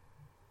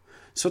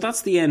 So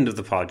that's the end of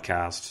the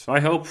podcast. I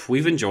hope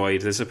we've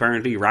enjoyed this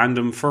apparently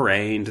random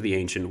foray into the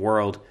ancient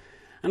world,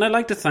 and I'd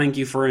like to thank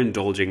you for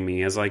indulging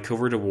me as I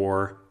covered a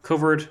war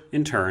covered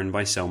in turn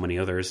by so many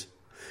others.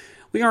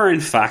 We are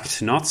in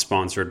fact not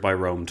sponsored by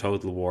Rome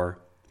Total War,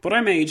 but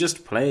I may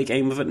just play a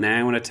game of it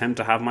now and attempt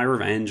to have my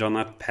revenge on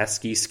that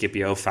pesky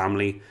Scipio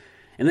family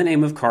in the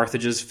name of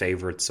Carthage's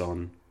favourite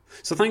son.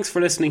 So thanks for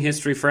listening,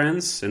 history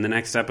friends. In the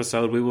next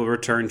episode we will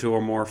return to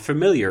a more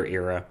familiar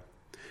era.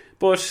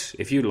 But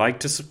if you'd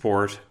like to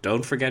support,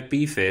 don't forget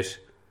Be Fit,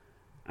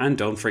 and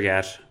don't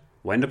forget,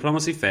 When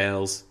Diplomacy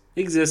Fails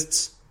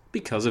exists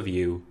because of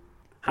you.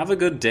 Have a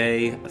good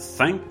day,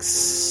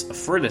 thanks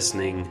for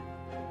listening,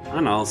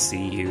 and I'll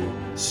see you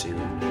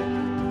soon.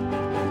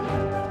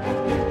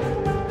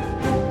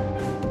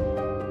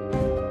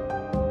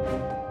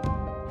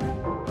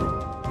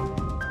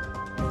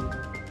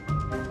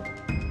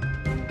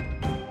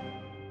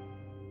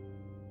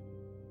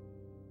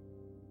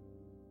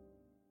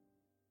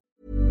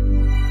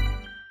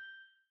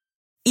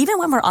 Even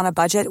when we're on a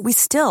budget, we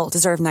still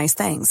deserve nice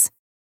things.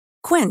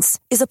 Quince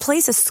is a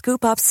place to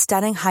scoop up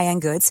stunning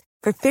high-end goods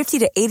for 50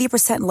 to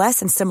 80% less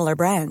than similar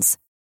brands.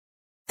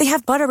 They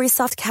have buttery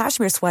soft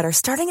cashmere sweaters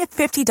starting at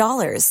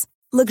 $50,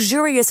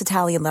 luxurious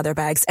Italian leather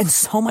bags, and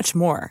so much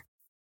more.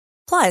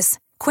 Plus,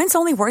 Quince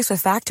only works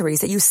with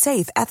factories that use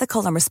safe,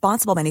 ethical, and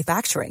responsible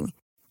manufacturing.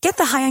 Get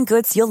the high-end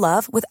goods you'll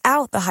love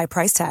without the high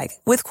price tag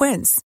with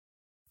Quince.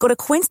 Go to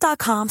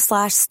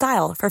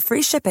quince.com/style for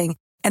free shipping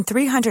and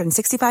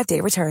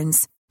 365-day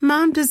returns.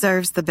 Mom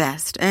deserves the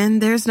best, and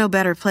there's no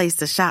better place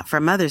to shop for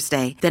Mother's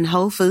Day than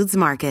Whole Foods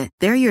Market.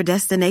 They're your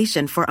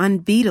destination for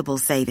unbeatable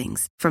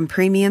savings, from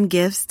premium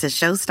gifts to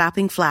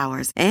show-stopping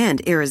flowers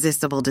and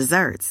irresistible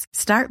desserts.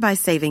 Start by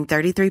saving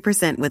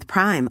 33% with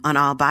Prime on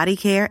all body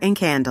care and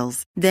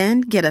candles.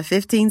 Then get a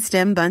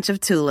 15-stem bunch of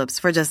tulips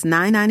for just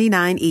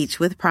 $9.99 each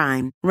with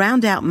Prime.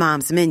 Round out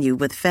Mom's menu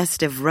with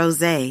festive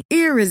rosé,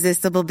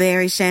 irresistible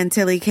berry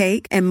chantilly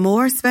cake, and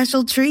more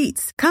special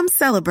treats. Come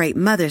celebrate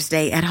Mother's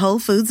Day at Whole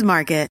Foods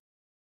Market.